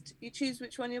 you choose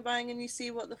which one you're buying and you see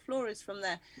what the floor is from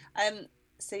there.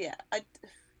 So yeah, I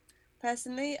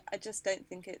personally just don't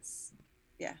think it's,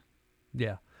 yeah.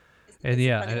 And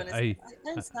yeah, I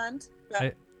understand,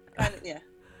 but yeah.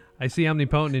 I see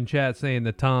Omnipotent in chat saying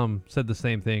that Tom said the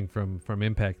same thing from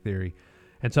Impact Theory.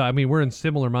 And so, I mean, we're in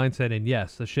similar mindset, and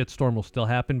yes, the shitstorm will still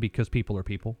happen because people are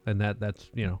people, and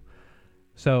that's,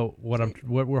 So what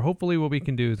we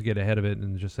can do is get ahead of it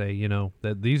and just say,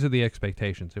 that these are the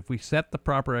expectations. If we set the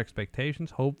proper expectations,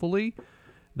 hopefully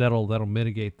that'll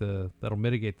mitigate the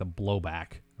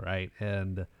blowback, right?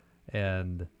 And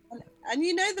the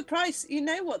price,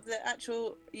 what the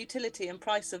actual utility and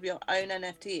price of your own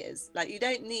NFT is. Like, you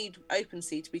don't need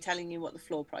OpenSea to be telling you what the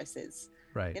floor price is.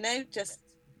 Right. And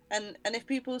if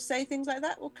people say things like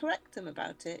that, we'll correct them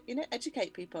about it.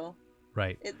 Educate people.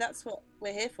 Right. That's what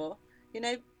we're here for.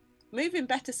 Move in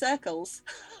better circles.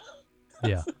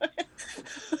 Yeah.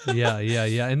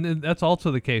 Yeah. And that's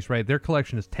also the case, right? Their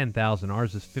collection is 10,000.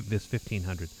 Ours is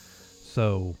 1,500.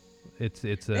 So it's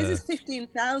this is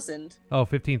 15,000. Oh,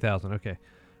 15,000. Okay.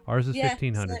 Ours is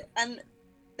 1,500. So, and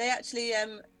they actually,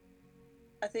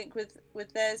 I think with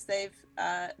theirs, they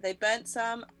burnt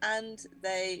some and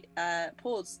they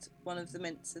paused one of the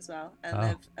mints as well,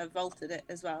 and they've vaulted it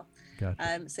as well.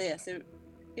 Gotcha.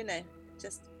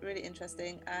 Just really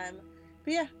interesting.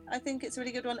 But yeah, I think it's a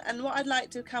really good one. And what I'd like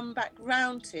to come back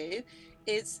round to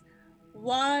is,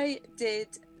 why did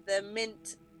the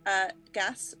mint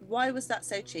gas, why was that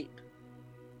so cheap?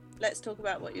 Let's talk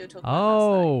about what you were talking about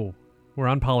last night. We're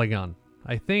on Polygon.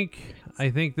 I think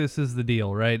this is the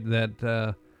deal, right?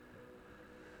 That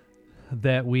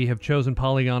we have chosen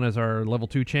Polygon as our level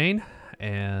 2 chain.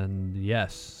 And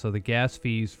yes, so the gas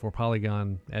fees for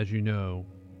Polygon, as you know,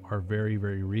 are very,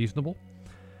 very reasonable.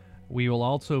 We will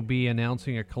also be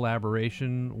announcing a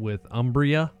collaboration with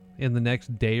Umbria in the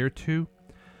next day or two.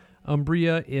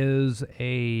 Umbria is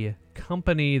a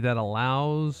company that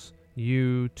allows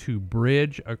you to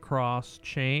bridge across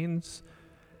chains,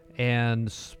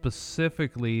 and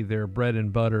specifically their bread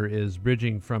and butter is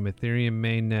bridging from Ethereum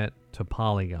mainnet to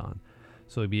Polygon.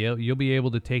 So you'll be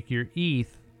able to take your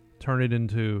ETH, turn it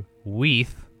into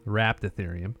WETH, wrapped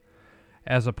Ethereum,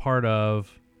 as a part of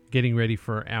getting ready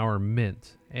for our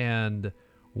mint. And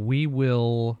we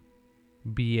will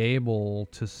be able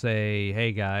to say,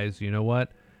 hey guys, you know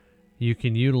what? You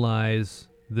can utilize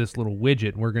this little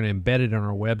widget. We're going to embed it on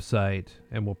our website,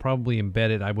 and we'll probably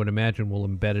embed it. I would imagine we'll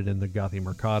embed it in the Gothic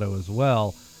Mercado as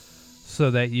well,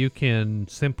 so that you can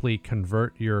simply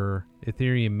convert your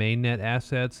Ethereum mainnet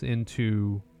assets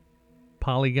into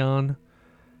Polygon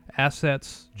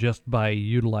assets just by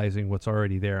utilizing what's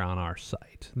already there on our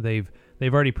site. They've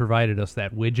already provided us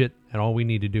that widget, and all we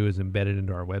need to do is embed it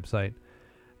into our website,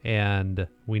 and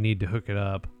we need to hook it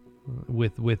up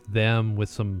with them with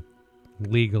some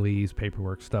legalese,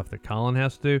 paperwork stuff that Colin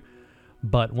has to do.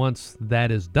 But once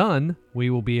that is done, we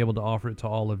will be able to offer it to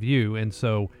all of you. And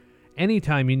so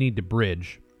anytime you need to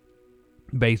bridge,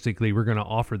 basically we're going to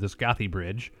offer this Gothi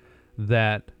bridge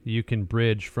that you can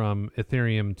bridge from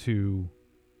Ethereum to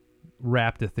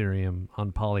wrapped Ethereum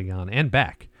on Polygon and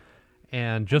back.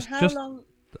 And long,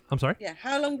 I'm sorry? Yeah,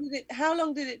 how long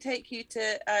did it take you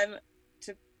to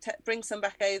bring some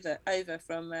back over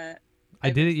from I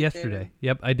did it yesterday.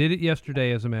 Yep, I did it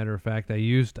yesterday. As a matter of fact, I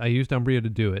used Umbria to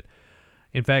do it.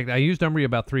 In fact, I used Umbria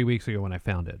about 3 weeks ago when I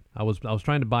found it. I was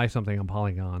trying to buy something on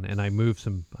Polygon, and I moved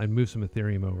some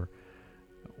Ethereum over.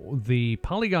 The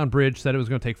Polygon bridge said it was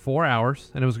going to take 4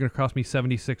 hours, and it was going to cost me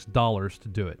 $76 to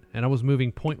do it. And I was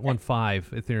moving 0.15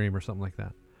 Ethereum or something like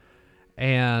that.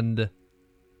 And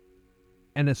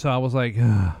so I was like,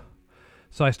 ugh.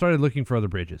 So I started looking for other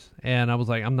bridges, and I was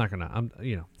like,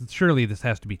 surely this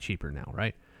has to be cheaper now,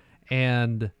 right?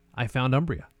 And I found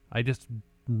Umbria. I just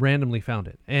randomly found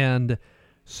it. And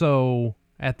so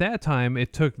at that time,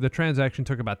 the transaction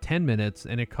took about 10 minutes,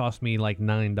 and it cost me like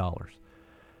 $9.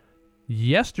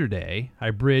 Yesterday, I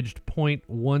bridged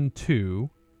 0.12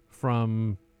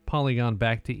 from Polygon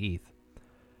back to ETH.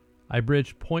 I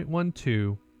bridged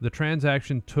 0.12. The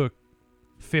transaction took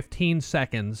 15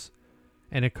 seconds,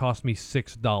 and it cost me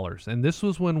 $6. And this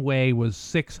was when Way was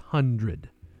 600.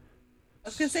 I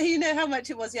was going to say, how much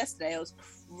it was yesterday? It was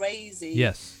crazy.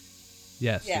 Yes.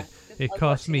 Yeah, it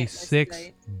cost me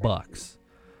 $6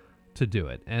 to do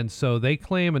it. And so they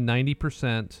claim a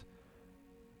 90%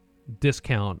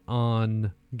 discount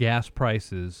on gas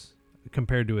prices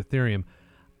compared to Ethereum.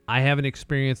 I haven't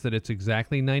experienced that it's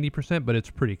exactly 90%, but it's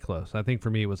pretty close. I think for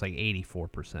me it was like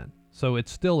 84%. So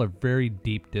it's still a very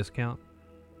deep discount.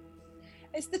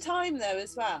 It's the time though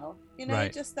as well.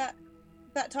 Right. Just that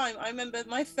time. I remember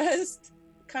my first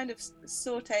kind of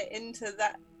saute into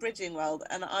that bridging world,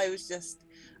 and I was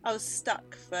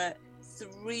stuck for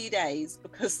 3 days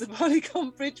because the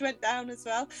Polygon bridge went down as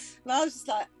well. And I was just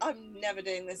like, I'm never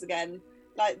doing this again.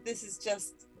 Like, this has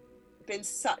just been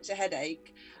such a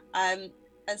headache. And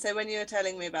so when you were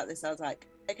telling me about this, I was like,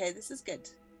 okay, this is good.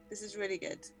 This is really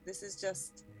good. This is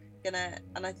just gonna,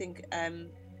 and I think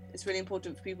it's really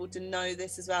important for people to know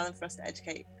this as well, and for us to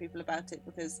educate people about it,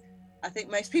 because I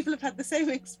think most people have had the same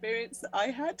experience that I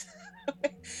had,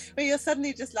 where you're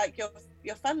suddenly just like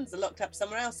your funds are locked up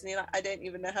somewhere else, and you're like, I don't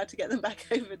even know how to get them back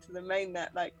over to the main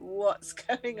net. Like, what's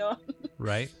going on?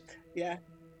 Right. Yeah.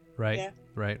 Right. Yeah.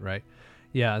 Right.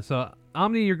 Yeah. So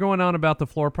Omni, you're going on about the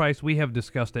floor price. We have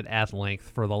discussed it at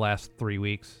length for the last 3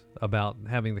 weeks about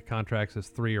having the contracts as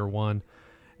 3 or 1.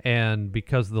 And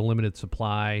because of the limited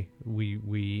supply,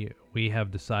 we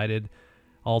have decided,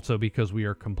 also because we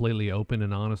are completely open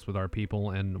and honest with our people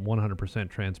and 100%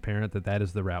 transparent, that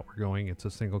is the route we're going. It's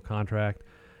a single contract,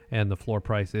 and the floor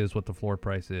price is what the floor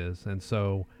price is. And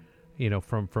so,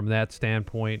 from that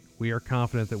standpoint, we are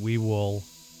confident that we will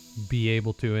be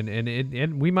able to,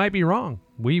 and we might be wrong.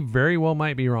 We very well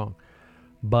might be wrong.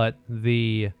 But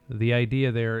the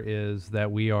idea there is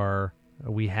that we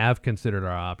have considered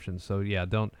our options. So yeah, I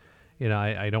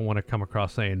don't want to come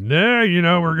across saying,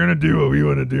 no, we're going to do what we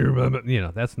want to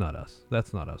do. That's not us.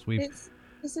 That's not us.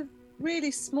 It's a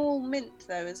really small mint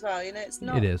though as well. It's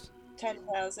not. It is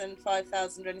 10,000,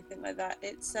 5,000 or anything like that.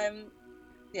 It's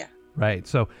yeah. Right.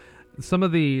 So some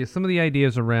of the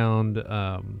ideas around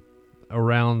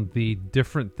the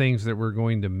different things that we're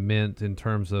going to mint in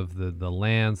terms of the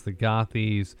lands, the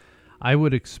Gothies, I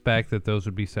would expect that those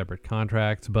would be separate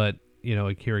contracts. But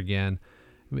here again,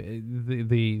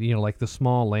 the like the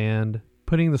small land,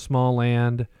 putting the small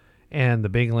land and the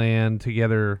big land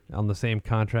together on the same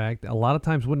contract a lot of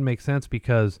times wouldn't make sense,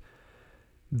 because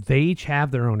they each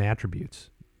have their own attributes.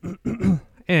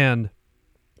 And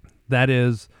that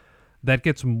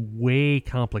gets way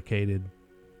complicated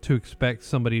to expect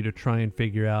somebody to try and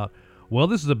figure out, well,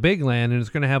 this is a big land and it's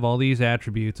going to have all these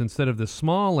attributes, instead of this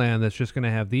small land that's just going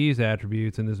to have these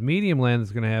attributes, and this medium land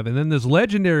that's going to have, and then this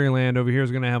legendary land over here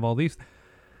is going to have all these.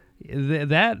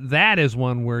 That is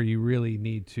one where you really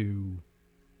need to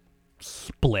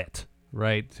split,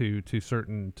 right, to a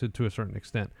certain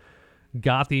extent.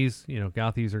 Gothies,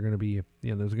 Gothies are going to be,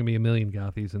 there's going to be 1 million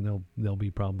Gothies, and they'll be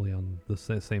probably on the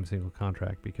same single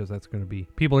contract, because that's going to be,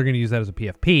 people are going to use that as a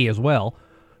PFP as well,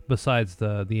 besides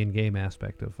the in-game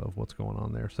aspect of what's going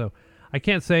on there. So I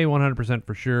can't say 100%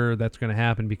 for sure that's going to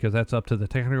happen, because that's up to the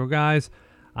technical guys.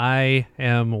 I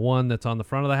am one that's on the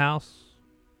front of the house.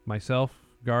 Myself,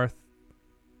 Garth,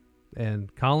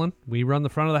 and Colin, we run the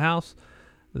front of the house.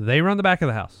 They run the back of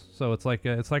the house. So it's like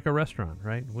a restaurant,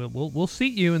 right? We'll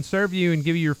seat you and serve you and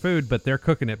give you your food, but they're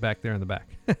cooking it back there in the back.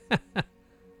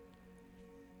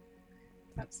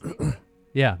 Absolutely.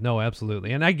 Yeah, no,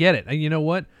 absolutely. And I get it. And you know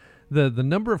what? The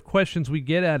number of questions we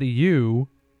get out of you,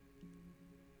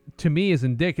 to me, is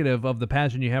indicative of the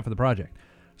passion you have for the project.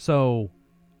 So,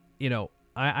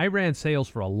 I ran sales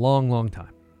for a long, long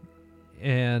time.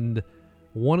 And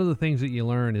one of the things that you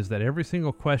learn is that every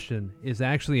single question is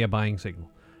actually a buying signal.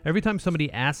 Every time somebody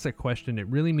asks a question, it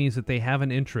really means that they have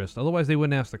an interest. Otherwise, they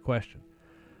wouldn't ask the question.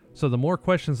 So the more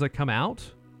questions that come out,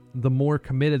 the more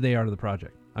committed they are to the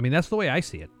project. I mean, that's the way I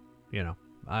see it.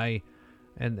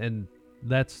 And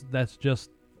that's just,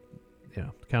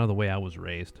 kind of the way I was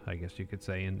raised, I guess you could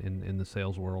say, in the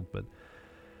sales world. But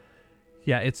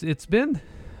yeah, it's been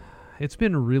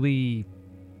really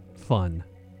fun,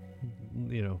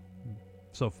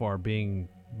 so far being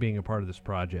a part of this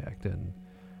project and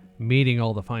meeting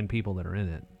all the fine people that are in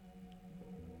it.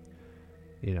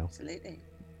 Absolutely.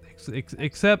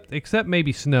 Except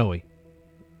maybe Snowy.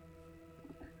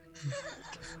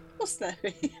 Or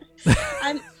Snowy.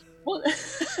 And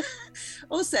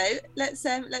also, let's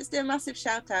do a massive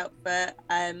shout out for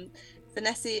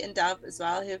Nessie and Dove as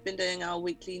well, who have been doing our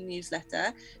weekly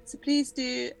newsletter. So please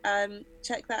do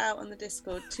check that out on the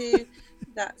Discord too.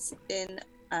 That's in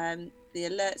the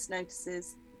alerts,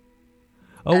 notices.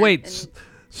 Oh wait,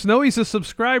 Snowy's a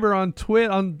subscriber on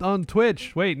on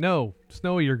Twitch. Wait, no,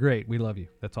 Snowy, you're great. We love you.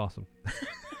 That's awesome.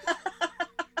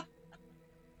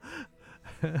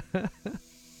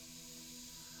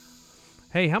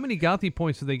 Hey, how many Gothy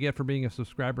points do they get for being a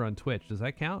subscriber on Twitch? Does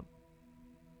that count?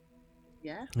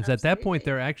 Yeah. Because at that point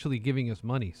they're actually giving us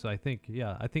money. So I think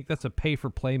that's a pay for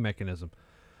play mechanism.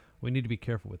 We need to be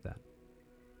careful with that.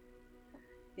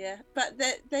 Yeah, but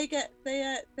they get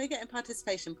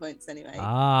participation points anyway.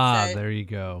 So there you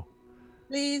go.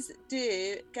 Please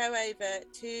do go over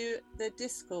to the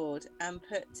Discord and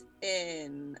put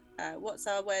in what's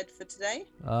our word for today?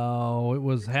 Oh, it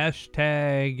was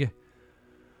hashtag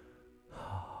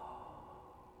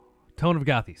Tone of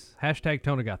GOTHIES. Hashtag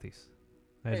Tone of GOTHIES.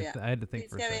 I had to think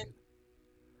for a second.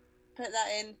 Put that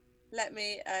in. Let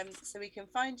me so we can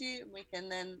find you and we can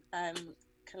then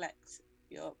collect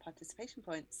your participation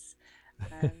points.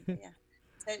 Yeah.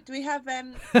 So do we have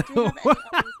any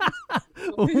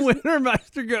When are my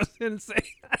Chester goes in and say,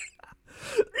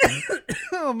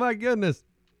 oh my goodness,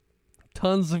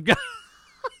 tons of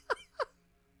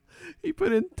he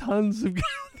put in tons of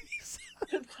gothies.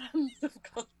 Tons of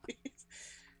gothies.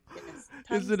 Yes,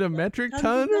 is it a metric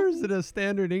ton or is it a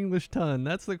standard English ton?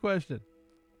 That's the question.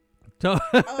 Tone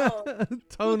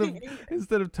of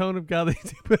instead of tone of gothies,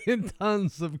 he put in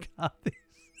tons of gothies.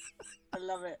 I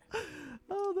love it.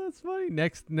 Oh, that's funny.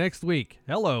 Next week.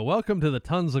 Hello, welcome to the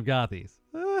tons of gothies.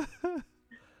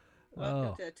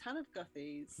 Welcome to a ton of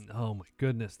gothies. Oh my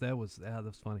goodness,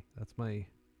 that's funny.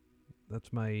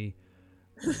 That's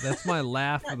my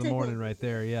laugh of the morning right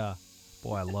there. Yeah,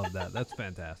 boy, I love that. That's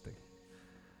fantastic.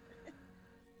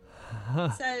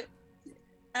 So,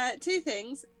 two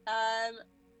things.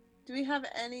 Do we have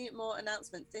any more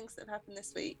announcements? Things that have happened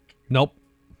this week? Nope.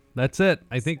 That's it.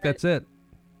 I think that's it.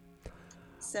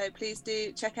 So please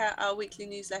do check out our weekly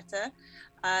newsletter.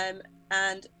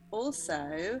 And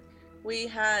also, we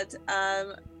had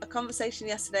a conversation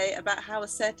yesterday about how a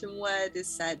certain word is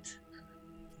said.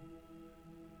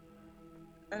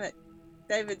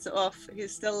 David's off.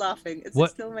 He's still laughing. Is it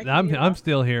still making you laugh? I'm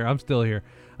still here.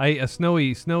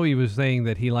 Snowy was saying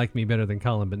that he liked me better than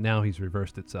Colin, but now he's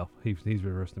reversed itself. He's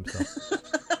reversed himself.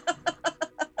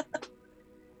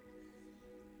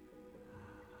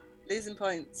 Losing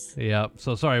points. Yeah.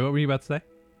 So sorry. What were you about to say?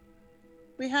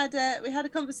 We had a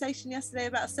conversation yesterday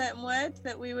about a certain word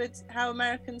that how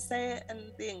Americans say it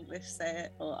and the English say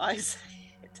it, or I say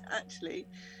it actually,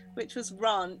 which was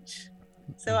ranch.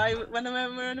 So when we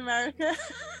were in America,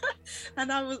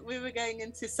 and we were going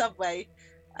into Subway,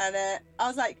 and I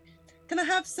was like, "Can I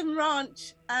have some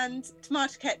ranch and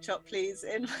tomato ketchup, please,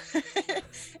 in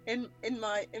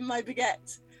my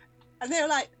baguette?" And they were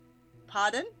like,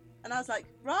 "Pardon?" And I was like,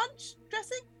 "Ranch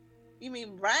dressing? You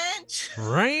mean ranch?"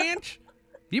 Ranch?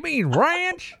 You mean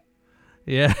ranch?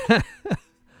 Yeah.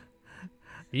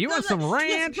 You want some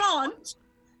ranch? Yes, ranch.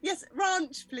 Yes,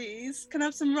 ranch, please. Can I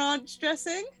have some ranch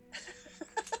dressing?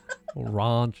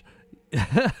 Ranch.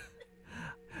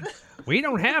 We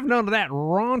don't have none of that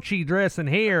raunchy dressing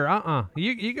here.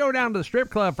 You go down to the strip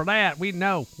club for that. We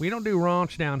don't do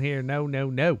ranch down here. No.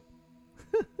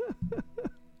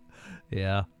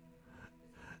 Yeah.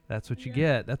 That's what you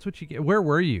get. That's what you get. Where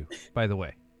were you, by the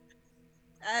way?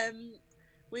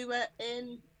 We were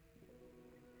in,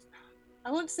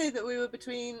 I want to say that we were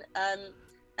between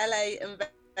LA and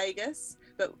Vegas,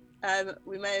 but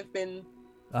we may have been.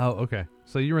 Oh, okay.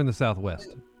 So you were in the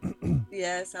Southwest.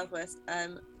 Yeah, Southwest.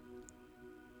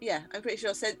 Yeah, I'm pretty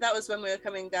sure. So that was when we were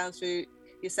coming down through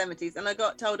Yosemite, and I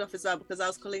got told off as well because I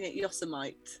was calling it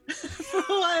Yosemite for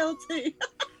a while too.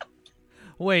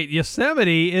 Wait,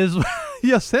 Yosemite's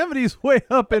way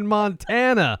up in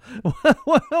Montana.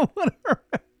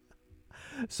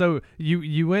 So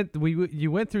you went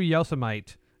through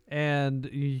Yosemite and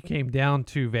you came down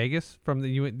to Vegas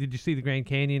did you see the Grand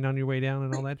Canyon on your way down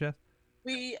and all that, Jess?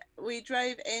 We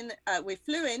drove in. We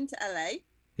flew into LA.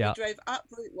 Yeah. We drove up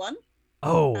Route 1.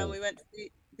 Oh. And we went to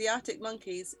the Arctic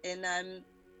Monkeys in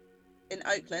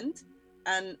Oakland,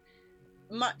 and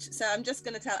so I'm just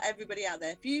going to tell everybody out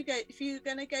there, if you're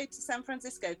going to go to San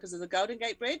Francisco because of the Golden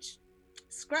Gate Bridge,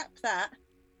 scrap that,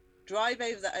 drive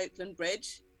over the Oakland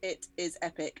Bridge. It is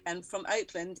epic, and from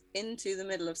Oakland into the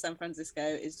middle of San Francisco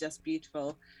is just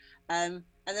beautiful. And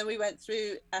then we went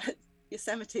through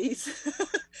Yosemite's.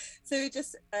 So we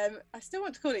just I still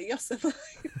want to call it Yosemite.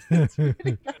 It's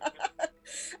really bad.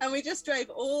 And we just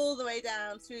drove all the way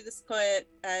down through the Sequoia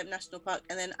National Park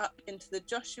and then up into the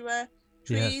Joshua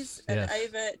trees and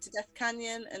over to Death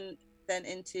Canyon and then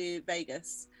into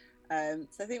Vegas. So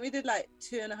I think we did like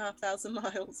 2,500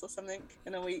 miles or something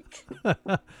in a week.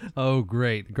 Oh,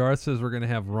 great. Garth says we're going to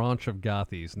have Raunch of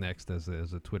Gothies next as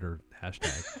a Twitter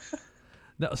hashtag.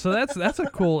 No, so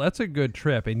that's a good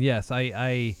trip. And yes,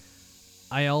 I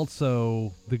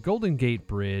also, the Golden Gate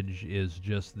Bridge is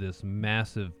just this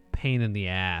massive pain in the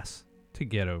ass to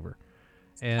get over.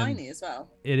 And tiny as well.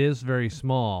 It is very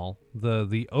small.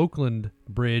 The Oakland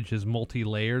Bridge is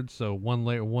multi-layered, so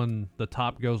the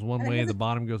top goes one way, the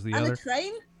bottom goes the other.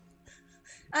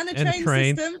 And a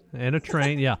train system. And a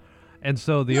train, yeah. And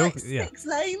so six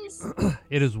lanes.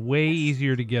 It is way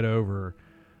easier to get over.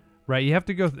 Right, you have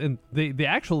to go, and the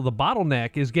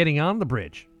bottleneck is getting on the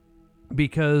bridge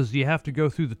because you have to go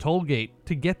through the toll gate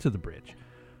to get to the bridge.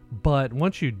 But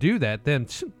once you do that, then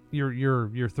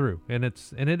you're through, and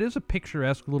it is a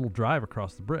picturesque little drive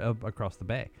across the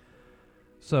bay.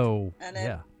 So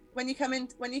when you come in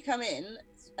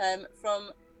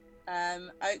from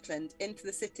Oakland into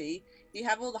the city, you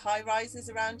have all the high rises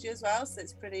around you as well. So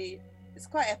it's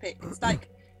quite epic. It's like,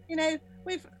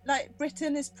 we've like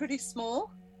Britain is pretty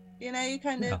small. You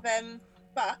kind of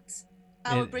but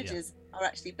our bridges are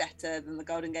actually better than the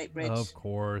Golden Gate Bridge. Of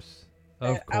course.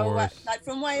 Like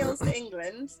from Wales to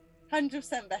England,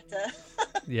 100% better.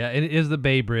 Yeah, and it is the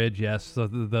Bay Bridge, yes. So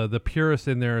the purists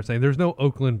in there are saying there's no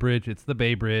Oakland Bridge, it's the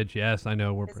Bay Bridge. Yes, I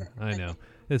know. I know.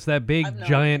 It's that big,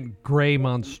 giant, gray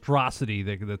monstrosity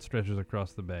that stretches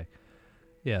across the bay.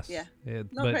 Yes. Yeah.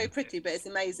 Not very pretty, but it's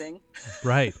amazing.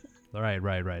 Right.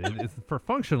 For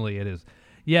functionally, it is.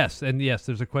 Yes, and yes,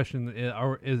 there's a question: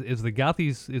 is the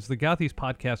Gothies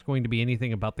podcast going to be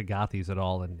anything about the Gothies at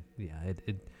all? And yeah,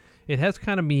 it has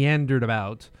kind of meandered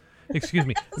about. Excuse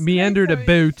me, meandered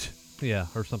about. Yeah,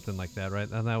 or something like that, right?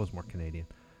 And that was more Canadian,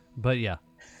 but yeah.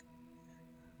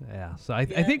 So I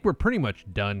think we're pretty much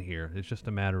done here. It's just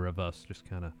a matter of us just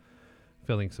kind of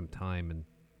filling some time and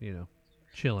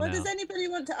chilling out. Does anybody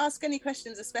want to ask any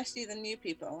questions, especially the new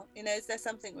people? Is there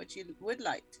something which you would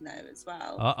like to know as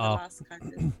well? For the last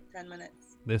kind of 10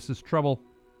 minutes. This is trouble.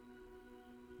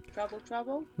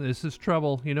 Trouble? This is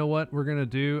trouble. You know what we're going to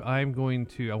do? I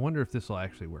wonder if this will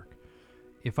actually work.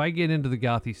 If I get into the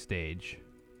Gothy stage,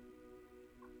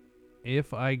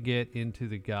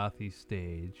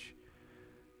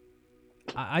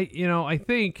 I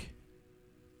think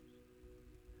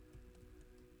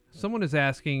someone is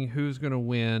asking who's going to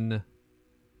win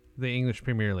the English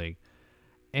Premier League.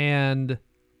 And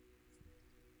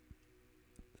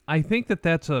I think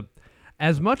that's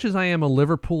as much as I am a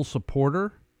Liverpool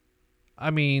supporter,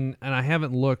 and I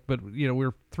haven't looked, but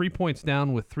we're 3 points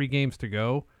down with 3 games to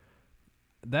go.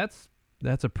 That's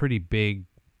a pretty big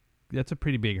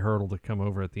hurdle to come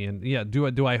over at the end. Yeah,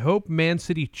 do I hope Man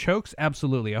City chokes?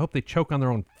 Absolutely. I hope they choke on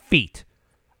their own feet.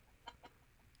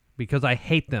 Because I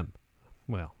hate them.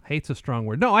 Well, hate's a strong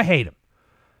word. No, I hate them.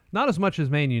 Not as much as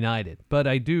Man United, but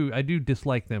I do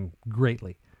dislike them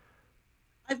greatly.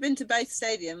 I've been to both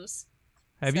stadiums.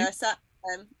 Have you? I sat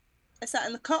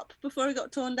in the Kop before it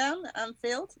got torn down at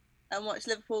Anfield and watched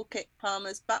Liverpool kick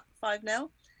Parma's butt 5-0.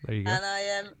 There you go.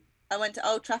 And I went to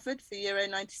Old Trafford for Euro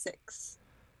 96.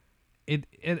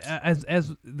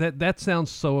 That sounds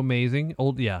so amazing.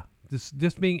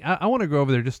 Just being I want to go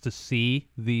over there just to see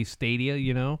the stadia,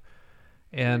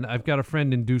 and I've got a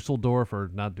friend in Düsseldorf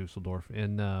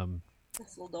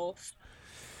Düsseldorf.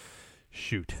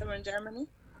 Shoot. Somewhere in Germany.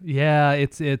 Yeah,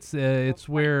 it's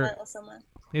where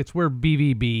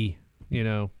BVB,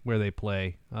 where they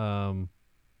play. Dortmund.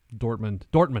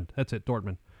 That's it,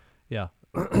 Dortmund. Yeah,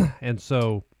 and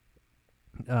so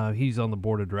he's on the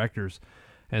board of directors.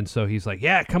 And so he's like,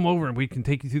 yeah, come over and we can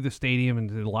take you through the stadium and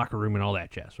the locker room and all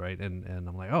that jazz, right? And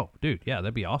I'm like, oh, dude, yeah,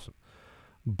 that'd be awesome.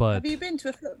 But have you been to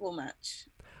a football match?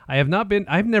 I have not been.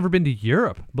 I've never been to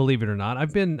Europe, believe it or not.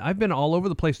 I've been all over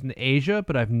the place in Asia,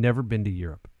 but I've never been to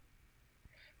Europe.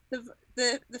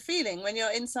 The feeling when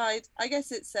you're inside, I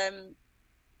guess it's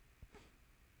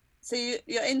so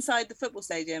you're inside the football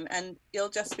stadium and you'll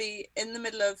just be in the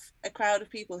middle of a crowd of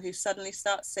people who suddenly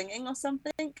start singing or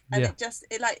something, and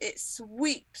it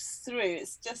sweeps through.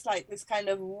 It's just like this kind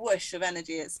of whoosh of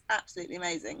energy. It's absolutely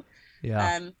amazing.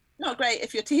 Yeah. Not great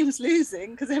if your team's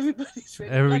losing because everybody's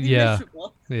really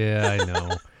miserable. Yeah, I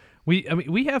know.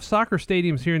 We have soccer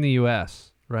stadiums here in the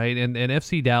U.S., right? And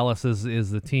FC Dallas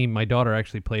is the team. My daughter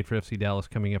actually played for FC Dallas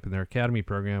coming up in their academy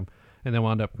program, and then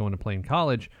wound up going to play in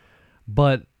college.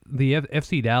 But the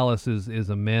FC Dallas is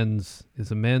a men's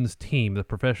team. The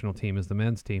professional team is the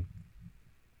men's team,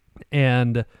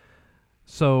 and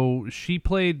so she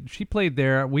played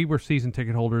there. We were season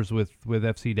ticket holders with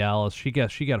FC Dallas. She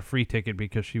got a free ticket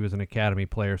because she was an academy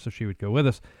player, so she would go with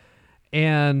us.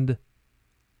 And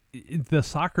the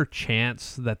soccer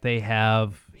chants that they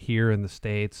have here in the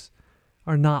States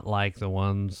are not like the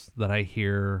ones that I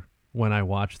hear when I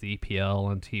watch the EPL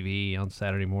on TV on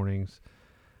Saturday mornings.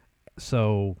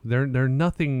 So they're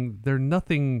nothing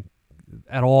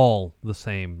at all the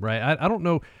same, right? I don't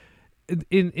know.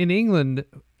 In England,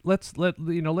 let's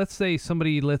say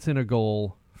somebody lets in a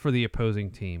goal for the opposing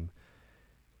team.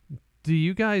 Do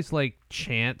you guys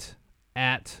chant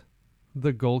at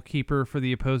the goalkeeper for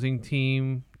the opposing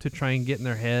team to try and get in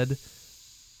their head?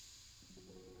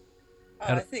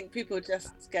 I think people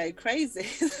just go crazy.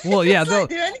 Well, yeah,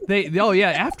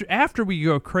 after we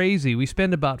go crazy, we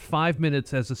spend about 5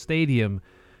 minutes as a stadium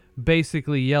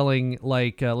basically yelling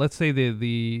let's say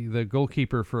the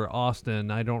goalkeeper for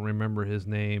Austin, I don't remember his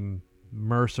name,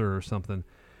 Mercer or something.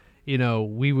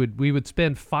 We would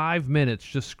spend 5 minutes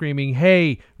just screaming,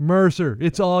 "Hey, Mercer,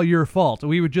 it's all your fault."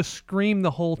 We would just scream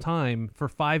the whole time for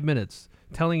 5 minutes,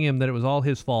 telling him that it was all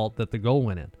his fault that the goal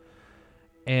went in.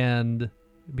 And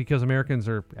because Americans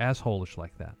are asshole-ish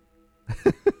like that.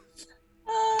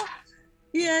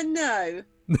 Yeah, no.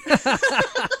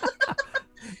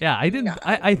 Yeah, I didn't. No.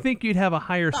 I think you'd have a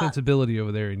higher sensibility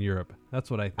over there in Europe. That's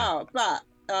what I think. Oh, but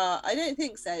I don't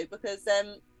think so, because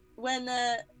when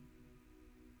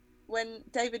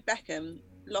David Beckham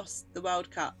lost the World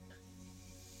Cup,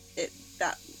 it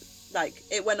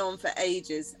went on for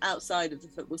ages outside of the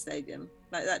football stadium.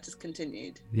 Like, that just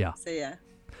continued. Yeah.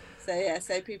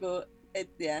 So people,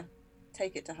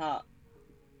 take it to heart.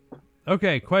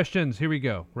 Okay, questions. Here we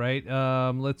go. Right.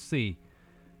 Let's see.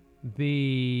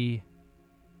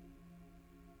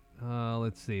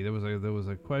 Let's see. There was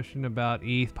a question about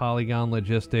ETH Polygon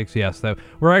logistics. Yes, that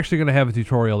we're actually going to have a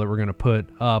tutorial that we're going to put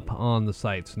up on the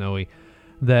site, Snowy.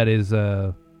 That is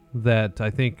that I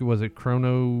think was it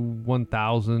Chrono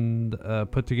 1000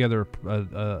 put together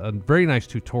a very nice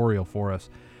tutorial for us,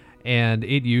 and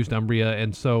it used Umbria.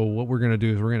 And so what we're going to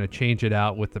do is we're going to change it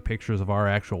out with the pictures of our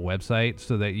actual website,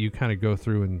 so that you kind of go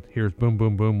through and here's boom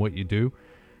boom boom what you do.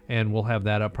 And we'll have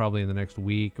that up probably in the next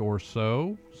week or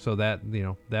so. So that,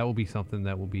 that will be something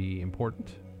that will be important.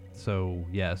 So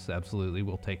yes, absolutely,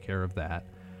 we'll take care of that,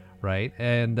 right?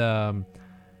 And that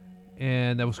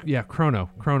was Chrono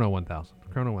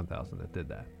 1000 that did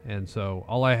that. And so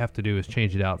all I have to do is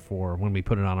change it out for when we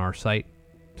put it on our site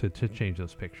to change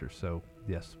those pictures. So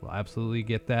yes, we'll absolutely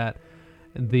get that.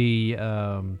 The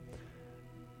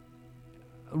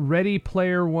Ready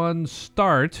Player One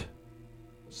Start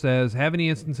says, have any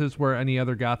instances where any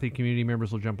other Gothic community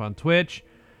members will jump on Twitch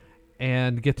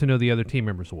and get to know the other team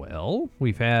members? Well,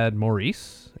 we've had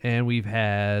Maurice and we've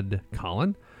had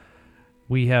Colin.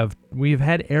 We've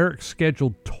had Eric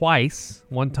scheduled twice.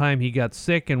 One time he got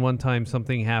sick, and one time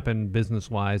something happened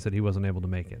business-wise that he wasn't able to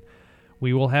make it.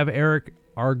 We will have Eric.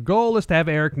 Our goal is to have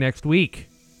Eric next week.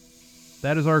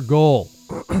 That is our goal.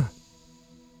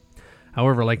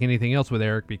 However, like anything else with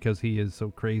Eric, because he is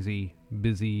so crazy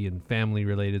busy and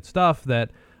family-related stuff,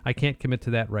 that I can't commit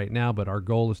to that right now, but our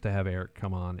goal is to have Eric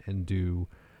come on and do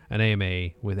an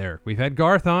AMA with Eric. We've had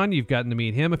Garth on. You've gotten to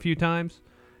meet him a few times.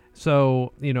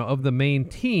 So, of the main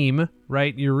team,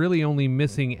 right, you're really only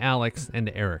missing Alex and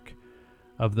Eric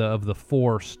of the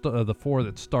four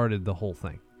that started the whole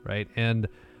thing, right? And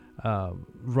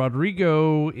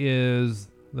Rodrigo is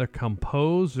the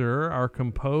composer, our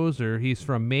composer. He's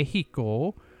from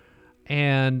Mexico,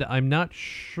 and I'm not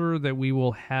sure that we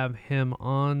will have him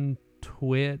on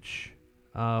Twitch.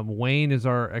 Wayne is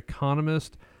our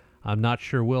economist. I'm not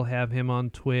sure we'll have him on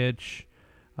Twitch.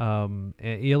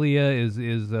 Ilya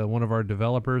is one of our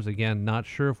developers. Again, not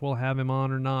sure if we'll have him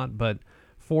on or not, but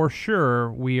for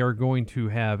sure we are going to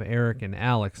have Eric and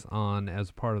Alex on as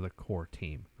part of the core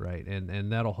team, right?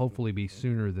 And that'll hopefully be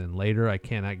sooner than later. I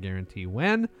cannot guarantee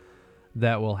when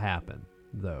that will happen,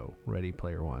 though. Ready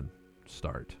Player One,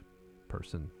 start,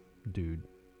 person, dude.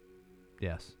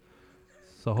 Yes.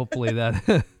 So hopefully that.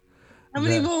 How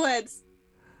many more words?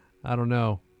 I don't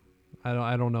know.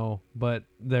 I don't know, but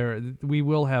we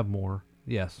will have more.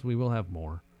 Yes, we will have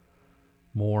more.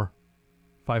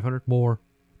 500 more,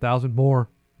 1,000 more.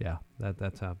 Yeah,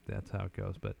 that's how it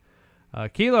goes. But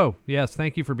Kilo, yes,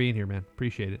 thank you for being here, man.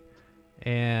 Appreciate it.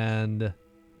 And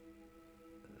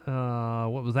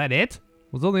what was that? It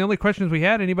was those the only questions we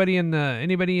had. Anybody in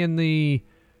the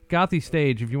Gothy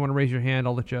stage? If you want to raise your hand,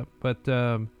 I'll let you up. But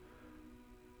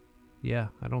yeah,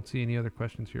 I don't see any other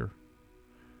questions here.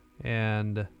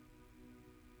 And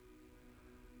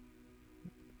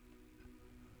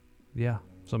yeah,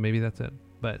 so maybe that's it.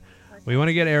 But we want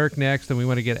to get Eric next, and we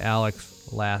want to get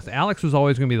Alex last. Alex was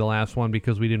always going to be the last one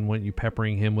because we didn't want you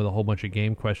peppering him with a whole bunch of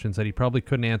game questions that he probably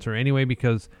couldn't answer anyway,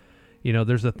 because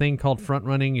there's a thing called front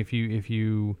running. If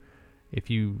you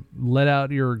let out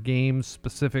your game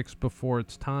specifics before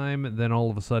it's time, then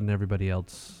all of a sudden everybody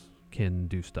else can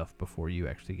do stuff before you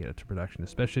actually get it to production,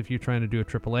 especially if you're trying to do a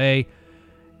AAA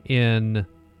in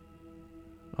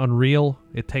Unreal.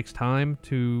 It takes time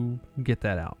to get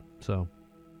that out. So,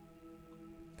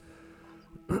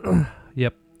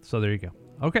 yep. So there you go.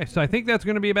 Okay, so I think that's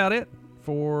going to be about it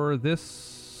for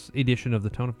this edition of the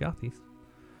Tone of GOTHIES.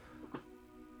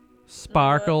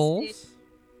 Sparkles.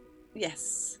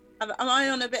 Yes. Am I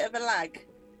on a bit of a lag?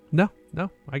 No.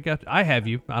 I have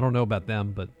you. I don't know about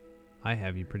them, but I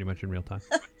have you pretty much in real time.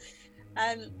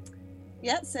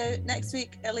 Yeah, so next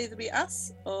week it'll either be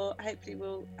us or hopefully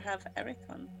we'll have Eric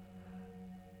on.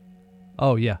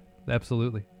 Oh, yeah,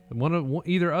 absolutely.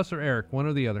 Either us or Eric, one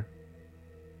or the other.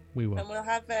 We will. And we'll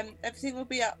have everything will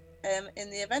be up in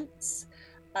the events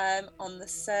on the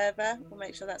server. We'll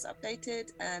make sure that's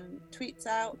updated and tweets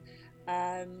out.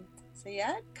 So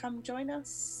yeah, come join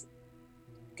us,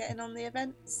 get in on the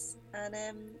events, and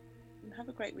have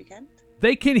a great weekend.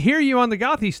 They can hear you on the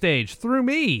Gothy stage through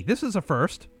me. This is a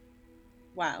first.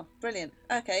 Wow, brilliant.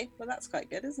 Okay, well that's quite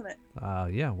good, isn't it?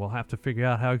 Yeah, we'll have to figure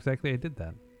out how exactly I did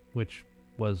that, which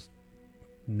was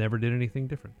never did anything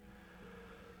different.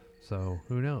 So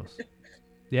who knows?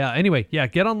 Yeah, anyway, yeah,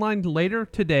 get online later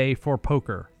today for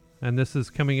poker. And this is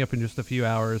coming up in just a few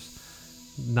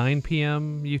hours, 9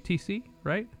 p.m. UTC,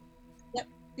 right?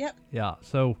 Yep. Yeah,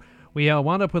 so we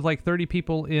wound up with like 30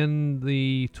 people in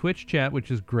the Twitch chat, which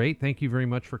is great. Thank you very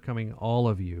much for coming, all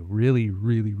of you. Really,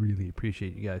 really, really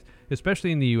appreciate you guys,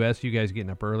 especially in the U.S. You guys getting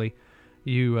up early.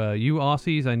 You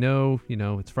Aussies, I know,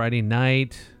 it's Friday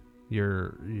night.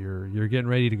 You're getting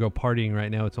ready to go partying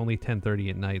right now. It's only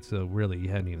 10:30 at night, so really you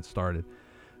hadn't even started.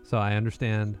 So I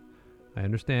understand.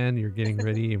 You're getting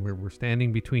ready, and we're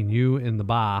standing between you and the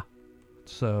bar.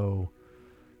 So,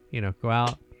 go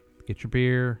out, get your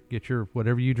beer, get your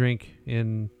whatever you drink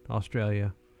in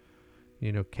Australia.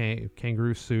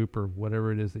 Kangaroo soup or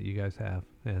whatever it is that you guys have.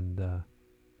 And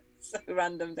so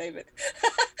random, David.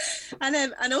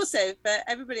 and also for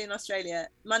everybody in Australia,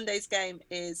 Monday's game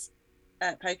is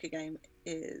poker game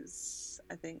is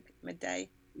I think midday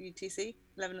UTC,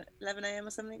 11 a.m.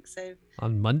 or something. So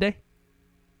on Monday?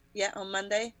 Yeah, on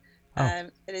Monday. Oh.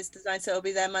 It is designed, so it'll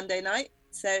be there Monday night.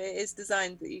 So it is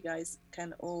designed that you guys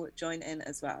can all join in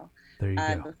as well. There you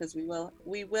go. Because we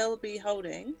will be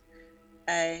holding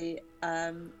the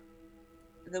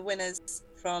winners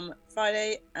from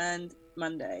Friday and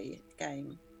Monday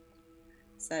game.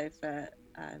 So for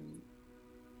an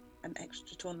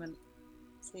extra tournament.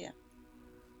 So yeah.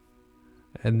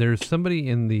 And there's somebody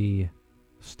in the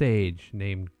stage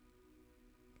named.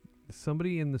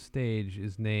 Somebody in the stage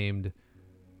is named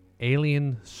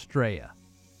Alien Straya.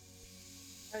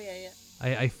 Oh yeah.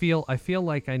 I feel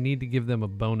like I need to give them a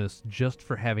bonus just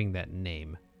for having that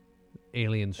name,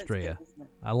 Alien Straya.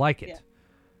 I like it. Yeah.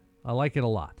 I like it a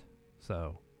lot.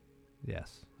 So,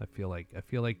 yes, I feel like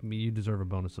you deserve a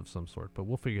bonus of some sort, but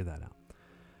we'll figure that out.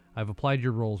 I've applied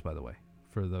your roles, by the way,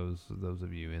 for those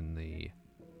of you in the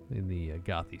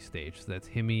Gothy stage. So that's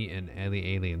Himmy and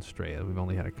Alien Straya. We've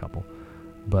only had a couple.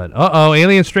 But,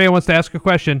 Alien Straya wants to ask a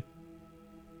question.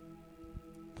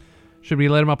 Should we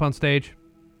let him up on stage?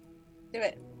 Do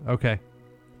it. Okay.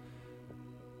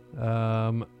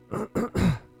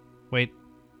 Wait.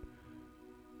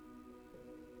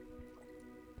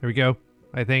 Here we go,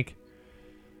 I think.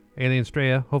 Alien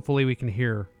Straya. Hopefully we can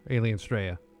hear Alien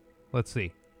Straya. Let's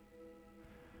see.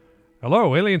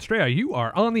 Hello, Alien Straya. You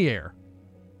are on the air.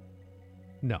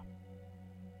 No.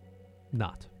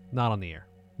 Not on the air.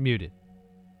 Muted.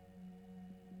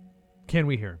 Can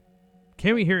we hear him?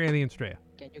 Can we hear Alien Straya?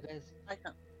 I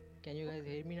can't. Can you guys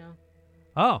hear me now?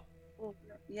 Oh.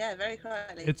 Yeah, very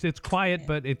quietly. It's quiet,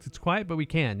 but it's quiet, but we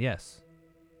can. Yes.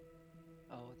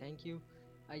 Oh, thank you.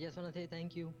 I just want to say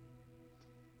thank you.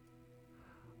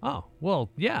 Oh, well,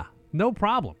 yeah. No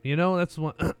problem. That's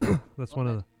one that's one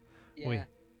of the Yeah.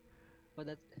 For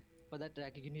that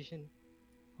recognition.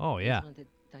 Oh, yeah. I just want to say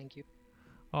thank you.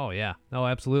 Oh, yeah. No,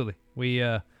 absolutely. We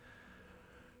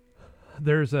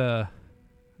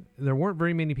there weren't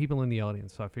very many people in the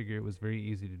audience, so I figured it was very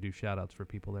easy to do shout-outs for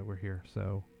people that were here.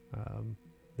 So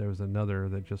there was another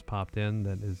that just popped in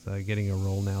that is getting a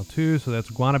role now, too. So that's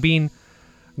Guantabine.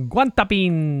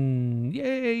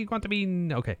 Yay,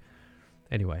 Guantabine. Okay.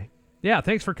 Anyway. Yeah,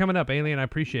 thanks for coming up, Alien. I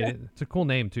appreciate it. It's a cool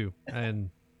name, too. And,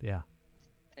 yeah.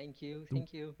 Thank you.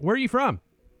 Where are you from?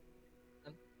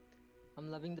 I'm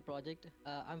loving the project.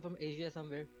 I'm from Asia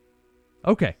somewhere.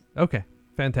 Okay.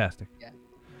 Fantastic. Yeah.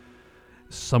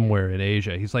 Somewhere in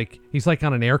Asia. He's like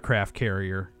on an aircraft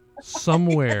carrier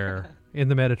somewhere in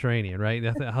the Mediterranean, right?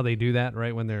 That's how they do that,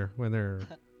 right? When they're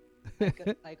I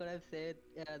could have said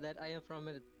that I am from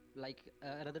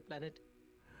another planet.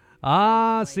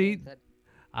 See,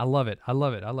 I love it.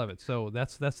 So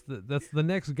that's the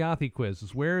next Gothy quiz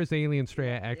is where is Alien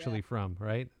Straya actually from,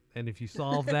 right? And if you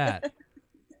solve that,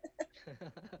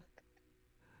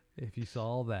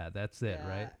 that's it,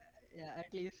 right? Yeah,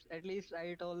 at least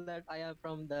I told that I am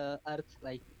from the Earth.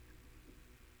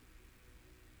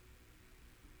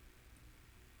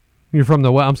 You're from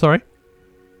the what? I'm sorry.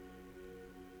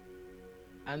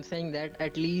 I'm saying that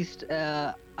at least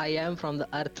I am from the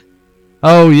Earth.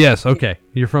 Oh yes, okay.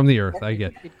 You're from the Earth. I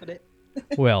get.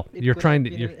 Well, you're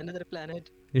another planet.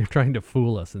 You're trying to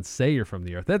fool us and say you're from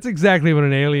the Earth. That's exactly what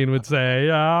an alien would say.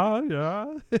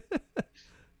 Yeah.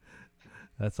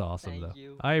 That's awesome, Thank though.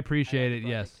 you. I appreciate it.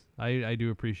 Yes, I do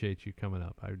appreciate you coming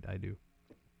up. I do.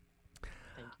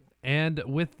 Thank you. And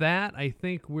with that, I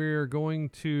think we're going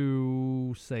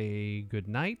to say good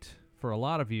night for a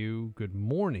lot of you, good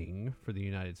morning for the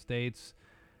United States,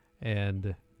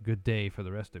 and good day for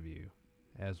the rest of you,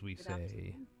 as we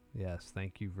say. Yes,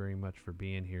 thank you very much for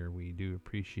being here. We do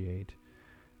appreciate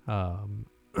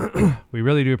We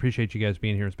really do appreciate you guys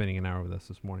being here and spending an hour with us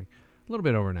this morning. A little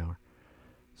bit over an hour.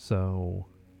 So,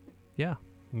 yeah.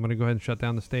 I'm going to go ahead and shut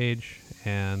down the stage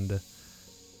and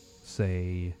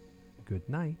say good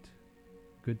night,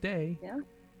 good day,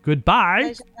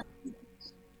 goodbye.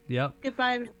 Yep.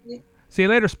 Goodbye, everybody. See you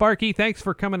later, Sparky. Thanks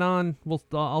for coming on.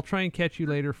 I'll try and catch you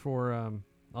later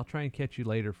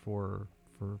for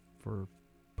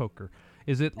poker.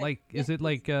 Is it like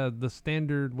the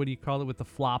standard? What do you call it with the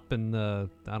flop and the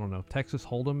Texas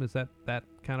Hold'em? Is that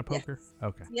kind of poker? Yes.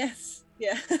 Okay. Yes.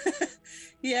 Yeah.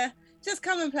 Yeah. Just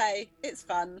come and play. It's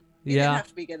fun. You Yeah. don't have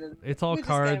to be good at it. It's all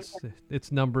cards.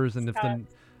 It's numbers, and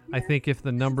I think if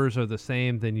the numbers are the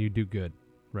same, then you do good,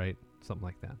 right? Something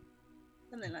like that.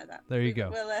 Something like that. There you go.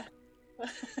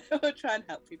 We'll try and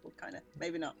help people, kind of.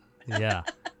 Maybe not. Yeah.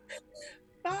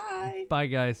 Bye. Bye,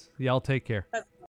 guys. Y'all take care.